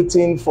are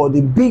waiting for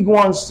the big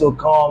ones to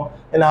come,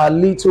 in our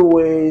little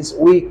ways,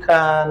 we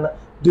can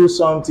do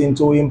something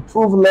to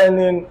improve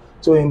learning,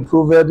 to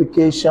improve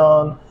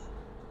education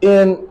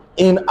in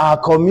our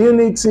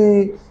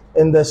community,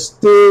 in the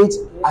state,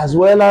 as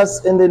well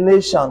as in the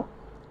nation.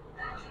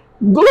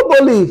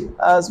 Globally,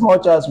 as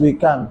much as we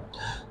can.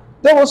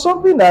 There was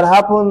something that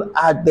happened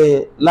at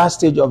the last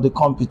stage of the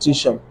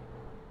competition.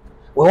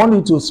 We want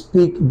you to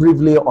speak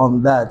briefly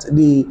on that,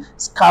 the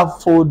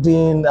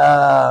scaffolding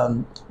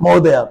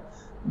model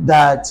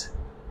that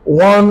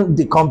won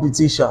the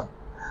competition,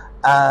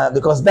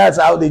 because that's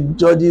how the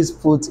judges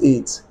put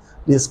it,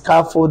 the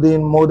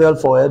scaffolding model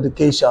for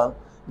education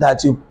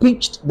that you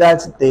pitched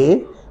that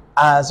day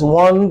as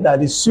one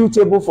that is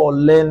suitable for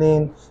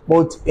learning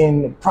both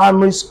in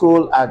primary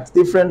school at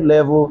different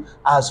level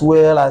as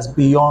well as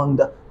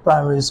beyond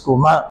primary school.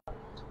 Ma,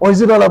 what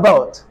is it all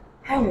about?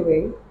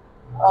 Anyway,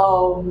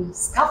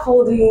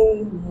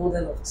 scaffolding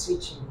model of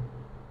teaching.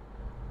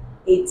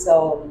 It's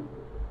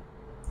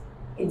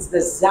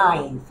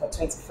designed for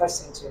 21st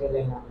century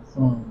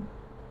learners.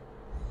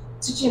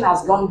 Teaching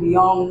has gone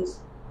beyond,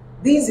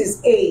 this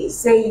is A,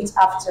 say it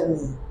after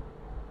me.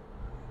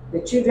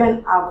 The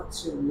children have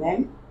to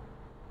learn,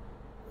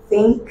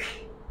 think,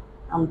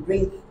 and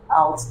bring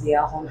out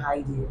their own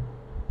idea.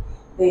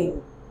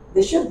 Then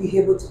they should be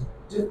able to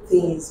do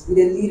things with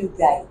a little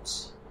guide.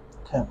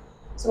 Okay.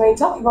 So when you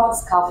talk about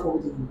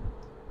scaffolding,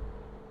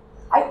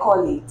 I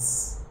call it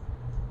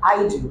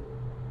I do,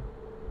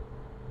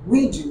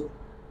 we do,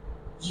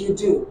 you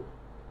do.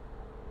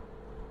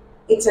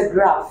 It's a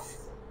graph.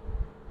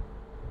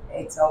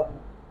 It's a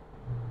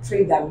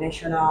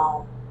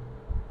three-dimensional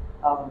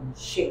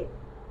shape.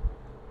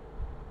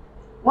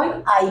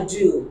 When I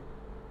do,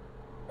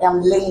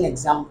 I'm laying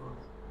example.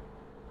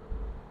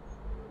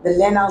 The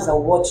learners are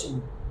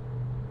watching.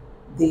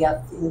 They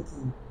are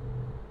thinking.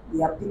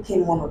 They are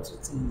picking one or two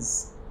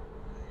things.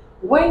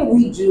 When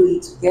we do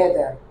it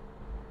together,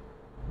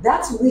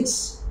 that which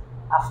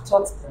I've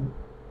taught them,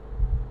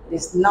 it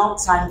is now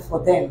time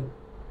for them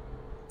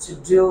to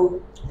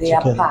do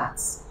their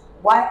parts.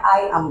 While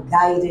I am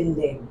guiding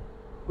them,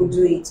 we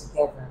do it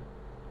together,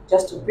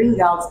 just to bring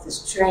out the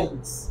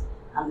strengths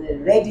and the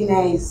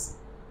readiness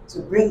to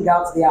bring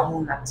out their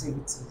own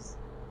activities.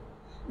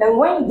 Then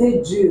when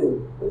they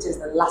do, which is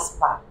the last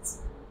part,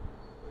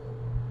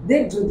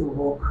 they do the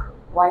work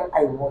while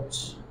I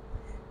watch,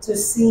 to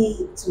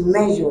see, to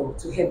measure,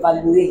 to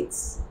evaluate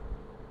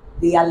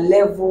their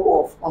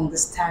level of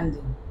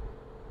understanding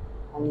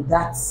on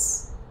that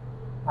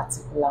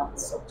particular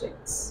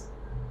subject.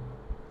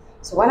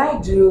 So when I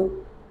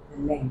do,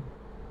 they learn,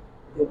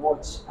 they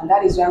watch. And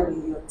that is why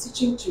when you're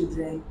teaching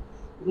children,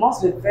 you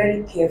must be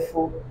very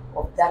careful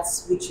of that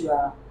which you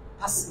are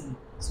passing,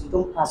 so you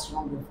don't pass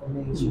wrong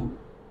information.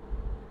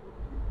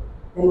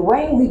 Then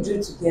when we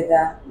do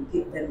together, we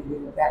give them a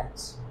little guide.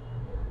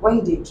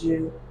 When they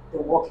do, they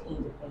work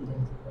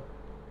independently.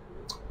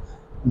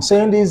 I'm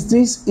saying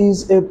this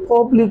is a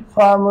public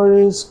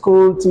primary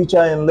school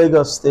teacher in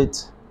Lagos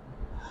State.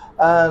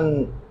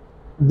 And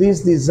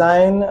this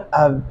design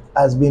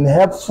has been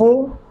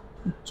helpful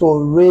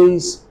to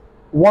raise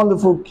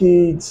wonderful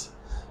kids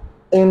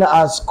in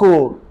our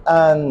school.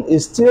 And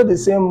it's still the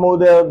same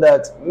model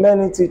that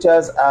many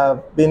teachers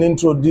have been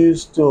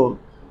introduced to,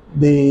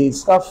 the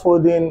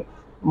scaffolding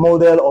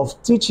model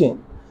of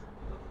teaching.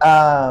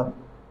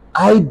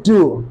 I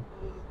do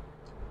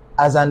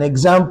as an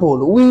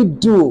example, we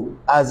do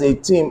as a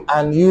team,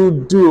 and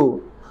you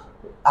do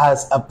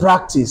as a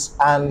practice,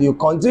 and you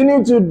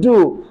continue to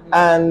do,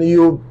 and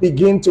you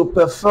begin to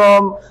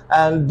perform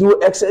and do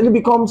excellently. It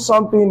becomes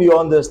something you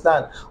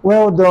understand.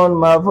 Well done,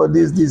 Ma, for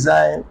this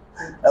design.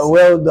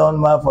 Well done,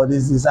 Ma, for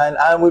this design.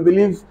 And we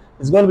believe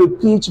it's going to be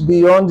pitched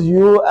beyond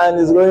you, and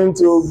it's going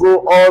to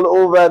go all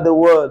over the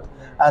world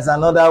as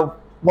another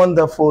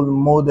wonderful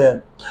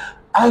model.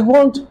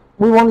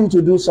 We want you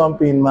to do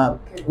something, ma'am.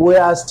 We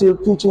are still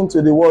preaching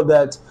to the world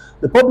that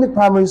the public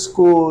primary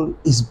school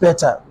is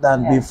better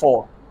than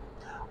before.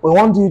 We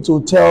want you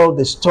to tell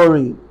the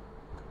story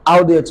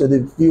out there to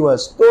the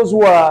viewers. Those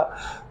who are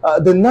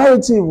the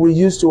narrative we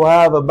used to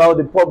have about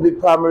the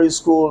public primary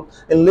school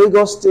in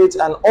Lagos State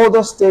and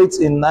other states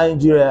in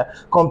Nigeria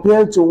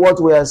compared to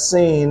what we are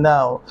seeing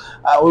now.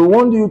 We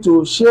want you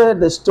to share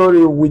the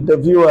story with the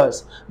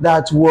viewers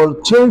that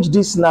will change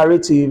this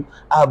narrative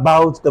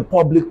about the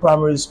public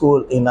primary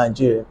school in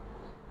Nigeria.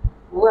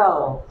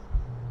 Well,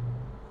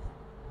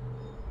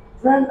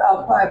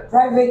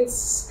 private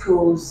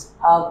schools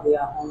have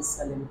their own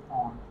selling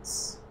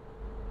points.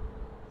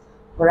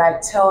 But I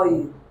tell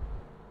you,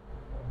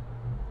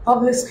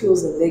 public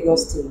schools in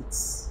Lagos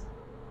State,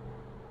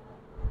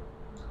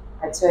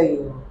 I tell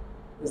you,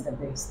 is the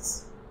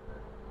best.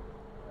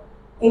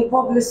 In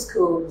public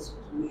schools,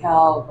 we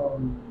have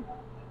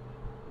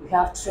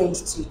trained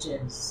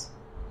teachers,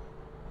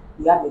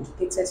 we have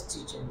educated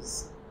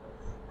teachers,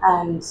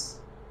 and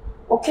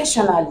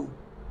occasionally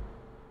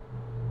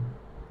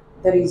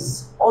there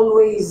is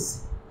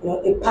always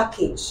a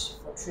package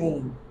for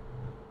training.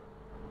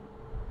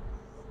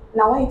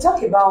 Now, when you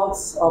talk about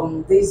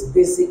this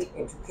basic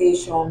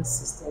education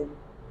system,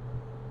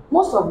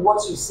 most of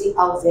what you see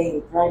out there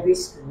in private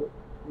school,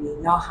 we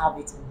now have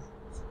it in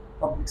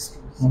public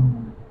schools.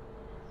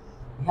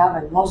 We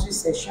have a nursery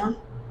session,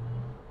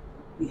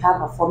 we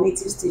have a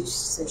formative stage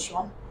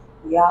session,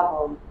 we have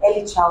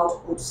early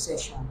childhood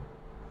session.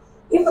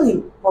 Even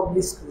in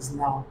public schools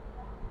now,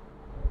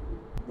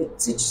 they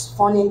teach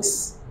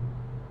phonics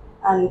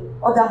and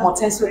other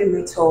Montessori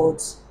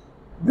methods.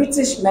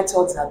 British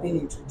methods are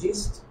being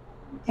introduced.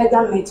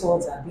 Kegel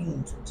methods are being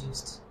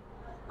introduced.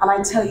 And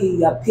I tell you,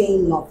 you are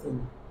paying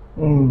nothing.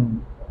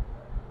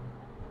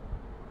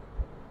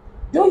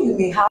 Though you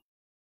may have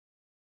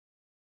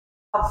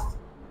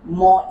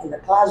more in the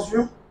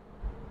classroom,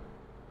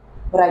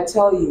 but I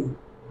tell you,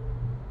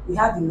 we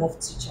have enough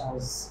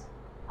teachers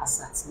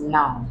as at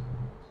now,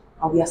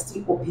 and we are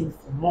still hoping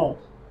for more.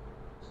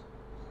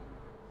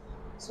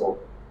 So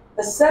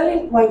the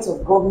selling point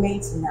of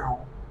government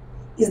now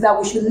is that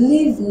we should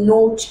leave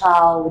no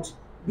child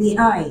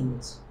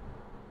behind.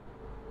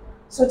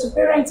 So to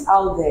parents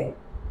out there,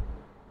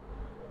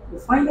 if you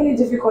find it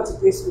difficult to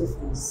pay school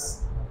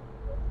fees,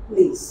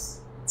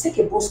 please take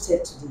a bold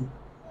step today.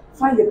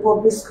 Find a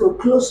public school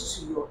close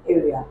to your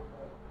area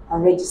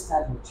and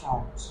register your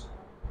child.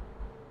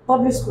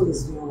 Public school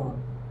is doing well,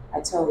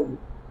 I tell you.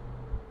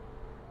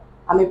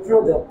 I'm a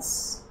product,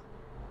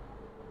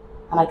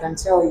 and I can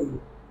tell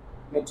you,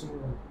 you're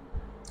doing well.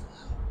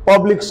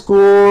 public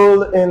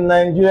school in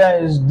Nigeria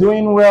is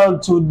doing well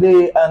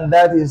today, and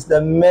that is the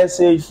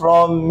message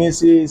from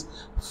Mrs.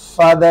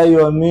 Father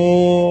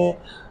Yomi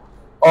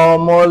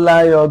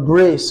Omolayo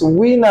Grace,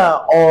 winner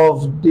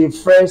of the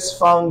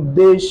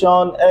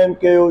Fresfoundation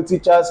MKO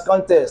Teachers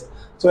Contest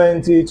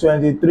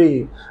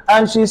 2023.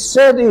 And she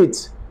said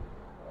it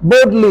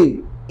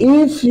boldly: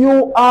 if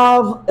you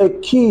have a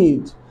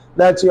kid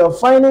that you're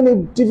finding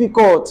it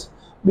difficult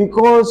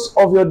because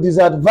of your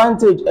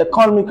disadvantage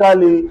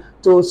economically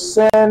to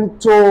send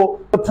to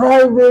a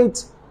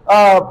private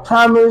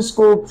primary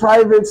school,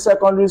 private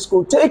secondary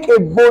school, take a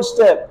bold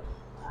step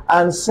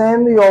and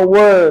send your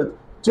word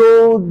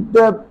to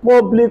the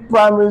public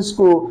primary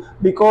school,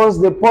 because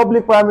the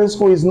public primary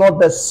school is not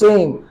the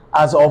same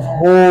as of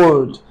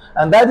old.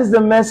 And that is the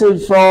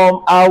message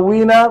from our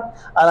winner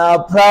and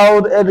our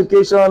proud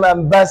education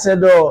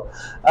ambassador,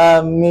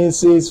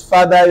 Mrs.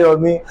 Father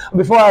Yomi.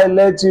 Before I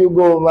let you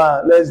go,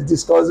 ma, let's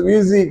discuss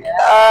music.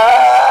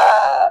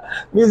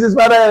 Mrs.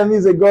 Father Yomi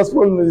is a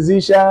gospel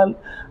musician,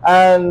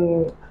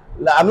 and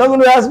I'm not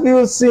going to ask you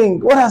to sing.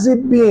 What has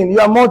it been?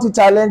 You are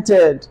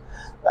multi-talented.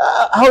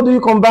 How do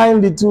you combine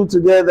the two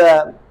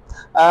together?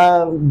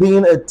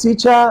 Being a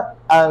teacher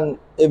and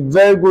a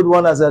very good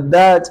one as a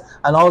dad,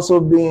 and also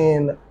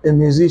being a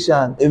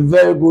musician, a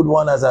very good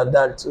one as a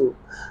dad too.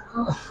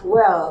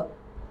 Well,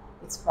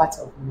 it's part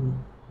of me.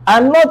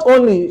 And not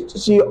only,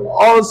 she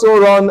also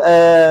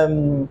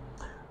run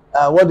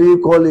what do you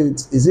call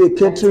it? Is it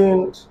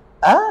catering?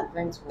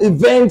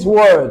 Event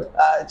world.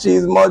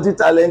 She's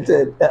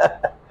multi-talented.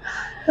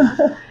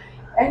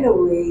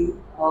 Anyway,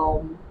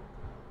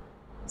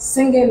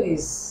 singing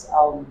is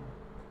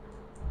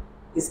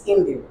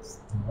inbuilt.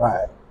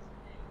 Right.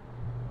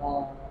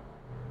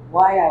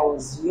 While I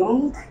was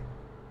young,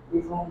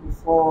 even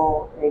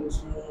before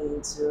entering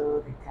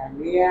into the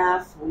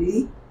career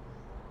fully,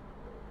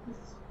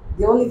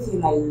 the only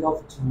thing I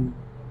loved doing,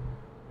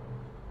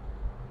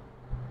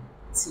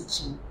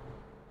 teaching,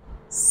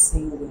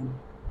 singing,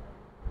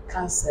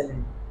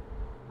 counseling,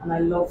 and I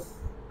love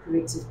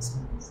creative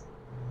things.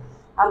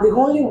 And the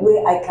only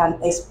way I can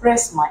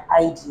express my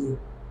idea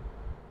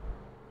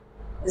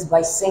is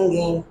by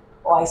singing,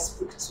 or I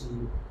speak to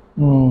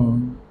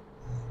you.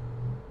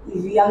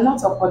 If you are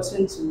not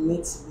opportune to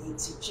meet me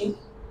teaching,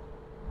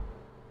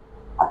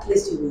 at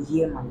least you will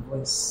hear my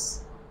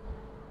voice.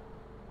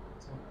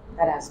 So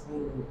that has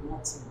been the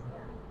motive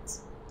behind it.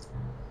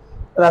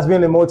 That has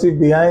been the motive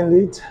behind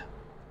it.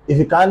 If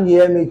you can't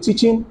hear me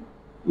teaching,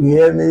 you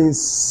hear me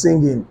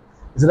singing.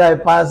 Is that I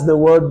pass the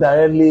word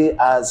directly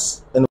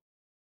as in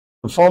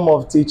the form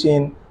of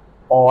teaching,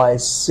 or I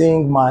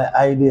sing my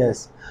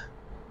ideas.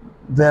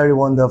 Very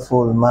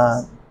wonderful,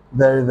 man.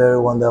 Very, very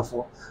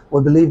wonderful.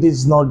 We believe this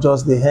is not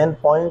just the end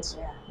point.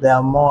 Yeah. There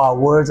are more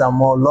awards and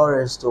more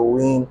laurels to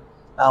win.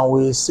 And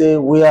we say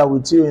we are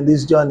with you in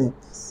this journey.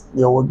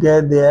 You will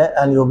get there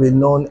and you'll be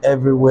known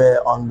everywhere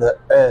on the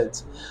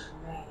earth.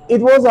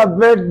 It was a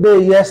birthday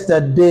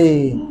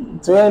yesterday,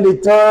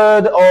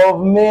 23rd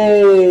of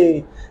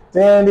May,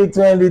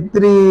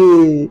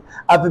 2023.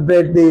 Happy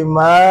birthday,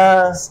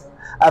 ma.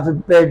 Happy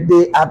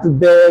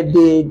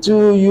birthday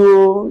to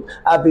you.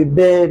 Happy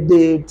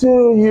birthday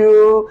to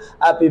you.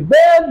 Happy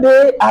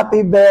birthday,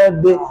 happy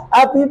birthday,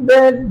 happy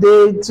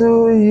birthday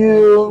to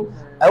you.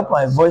 I hope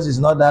my voice is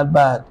not that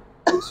bad.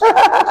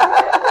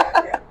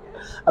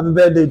 Happy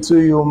birthday to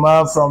you,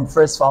 ma, from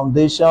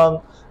Fresfoundation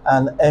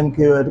and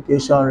MKO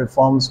Education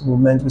Reforms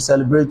Movement. We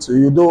celebrate to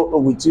you, though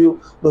with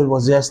you, though it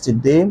was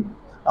yesterday, and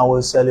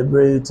we'll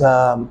celebrate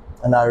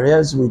in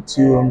arrears with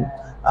you.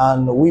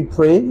 And we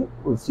pray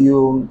with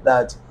you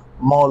that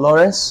more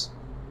laurels,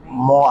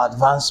 more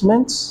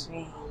advancements,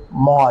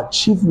 more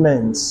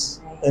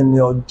achievements in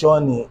your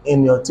journey,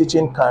 in your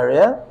teaching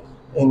career,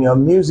 in your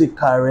music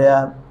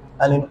career,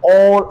 and in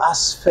all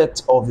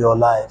aspects of your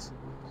life.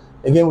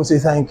 Again, we say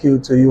thank you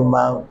to you,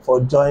 ma'am, for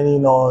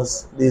joining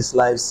us this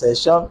live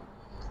session.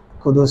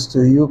 Kudos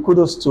to you,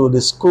 kudos to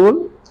the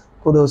school,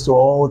 kudos to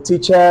all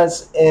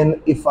teachers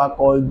in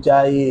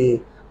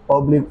Ifako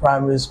Public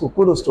Primary School.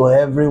 Kudos to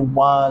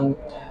everyone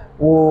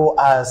who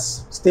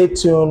has stayed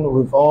tuned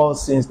with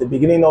us since the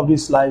beginning of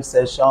this live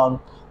session.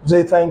 We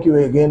say thank you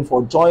again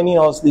for joining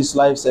us this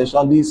live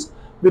session, this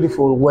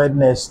beautiful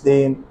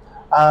Wednesday.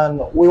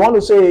 And we want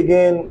to say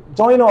again,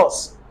 join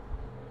us.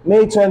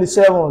 May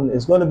 27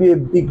 is going to be a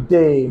big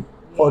day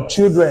for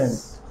children.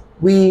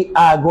 We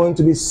are going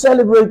to be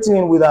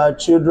celebrating with our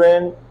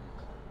children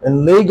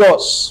in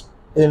Lagos.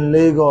 In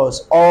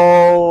Lagos,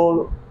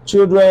 all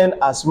children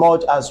as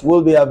much as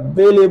will be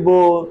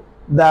available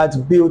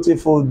that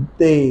beautiful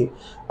day,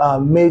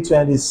 May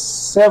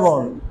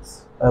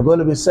 27th. We're going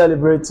to be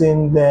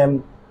celebrating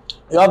them.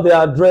 You have the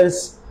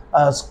address,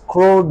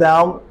 scroll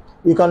down.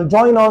 You can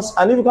join us,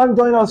 and if you can't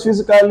join us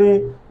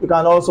physically, you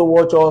can also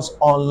watch us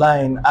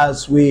online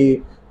as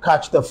we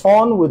catch the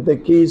fun with the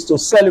kids to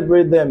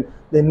celebrate them.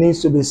 They need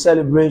to be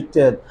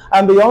celebrated.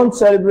 And beyond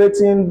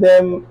celebrating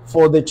them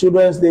for the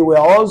Children's Day, we're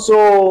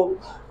also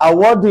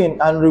awarding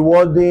and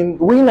rewarding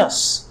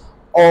winners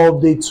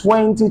of the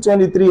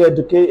 2023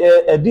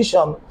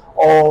 edition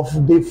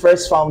of the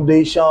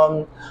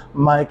Fresfoundation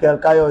Michael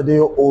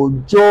Kayode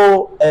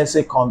Ojo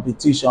essay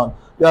competition.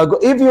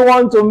 If you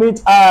want to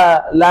meet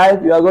her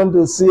live, you are going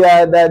to see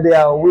her that day,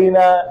 a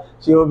winner.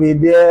 She will be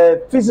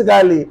there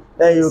physically.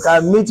 Then you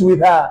can meet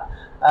with her,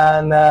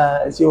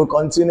 and she will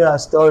continue her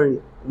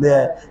story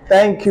there.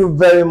 Thank you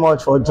very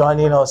much for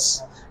joining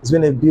us. It's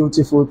been a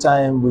beautiful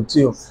time with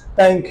you.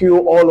 Thank you,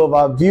 all of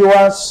our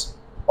viewers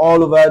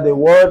all over the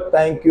world.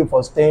 Thank you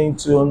for staying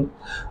tuned.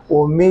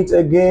 We'll meet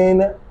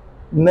again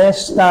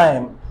next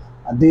time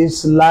at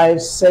this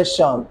live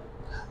session.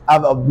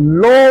 Have a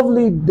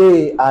lovely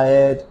day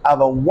ahead.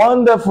 Have a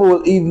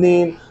wonderful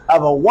evening.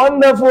 Have a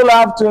wonderful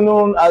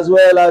afternoon, as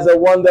well as a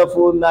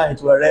wonderful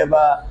night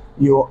wherever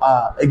you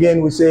are.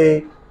 Again, we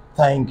say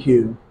thank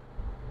you.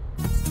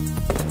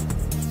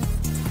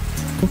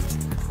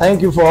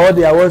 Thank you for all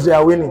the awards you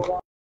are winning.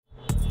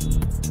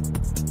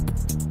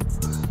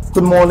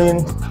 Good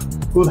morning.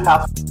 Good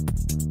afternoon.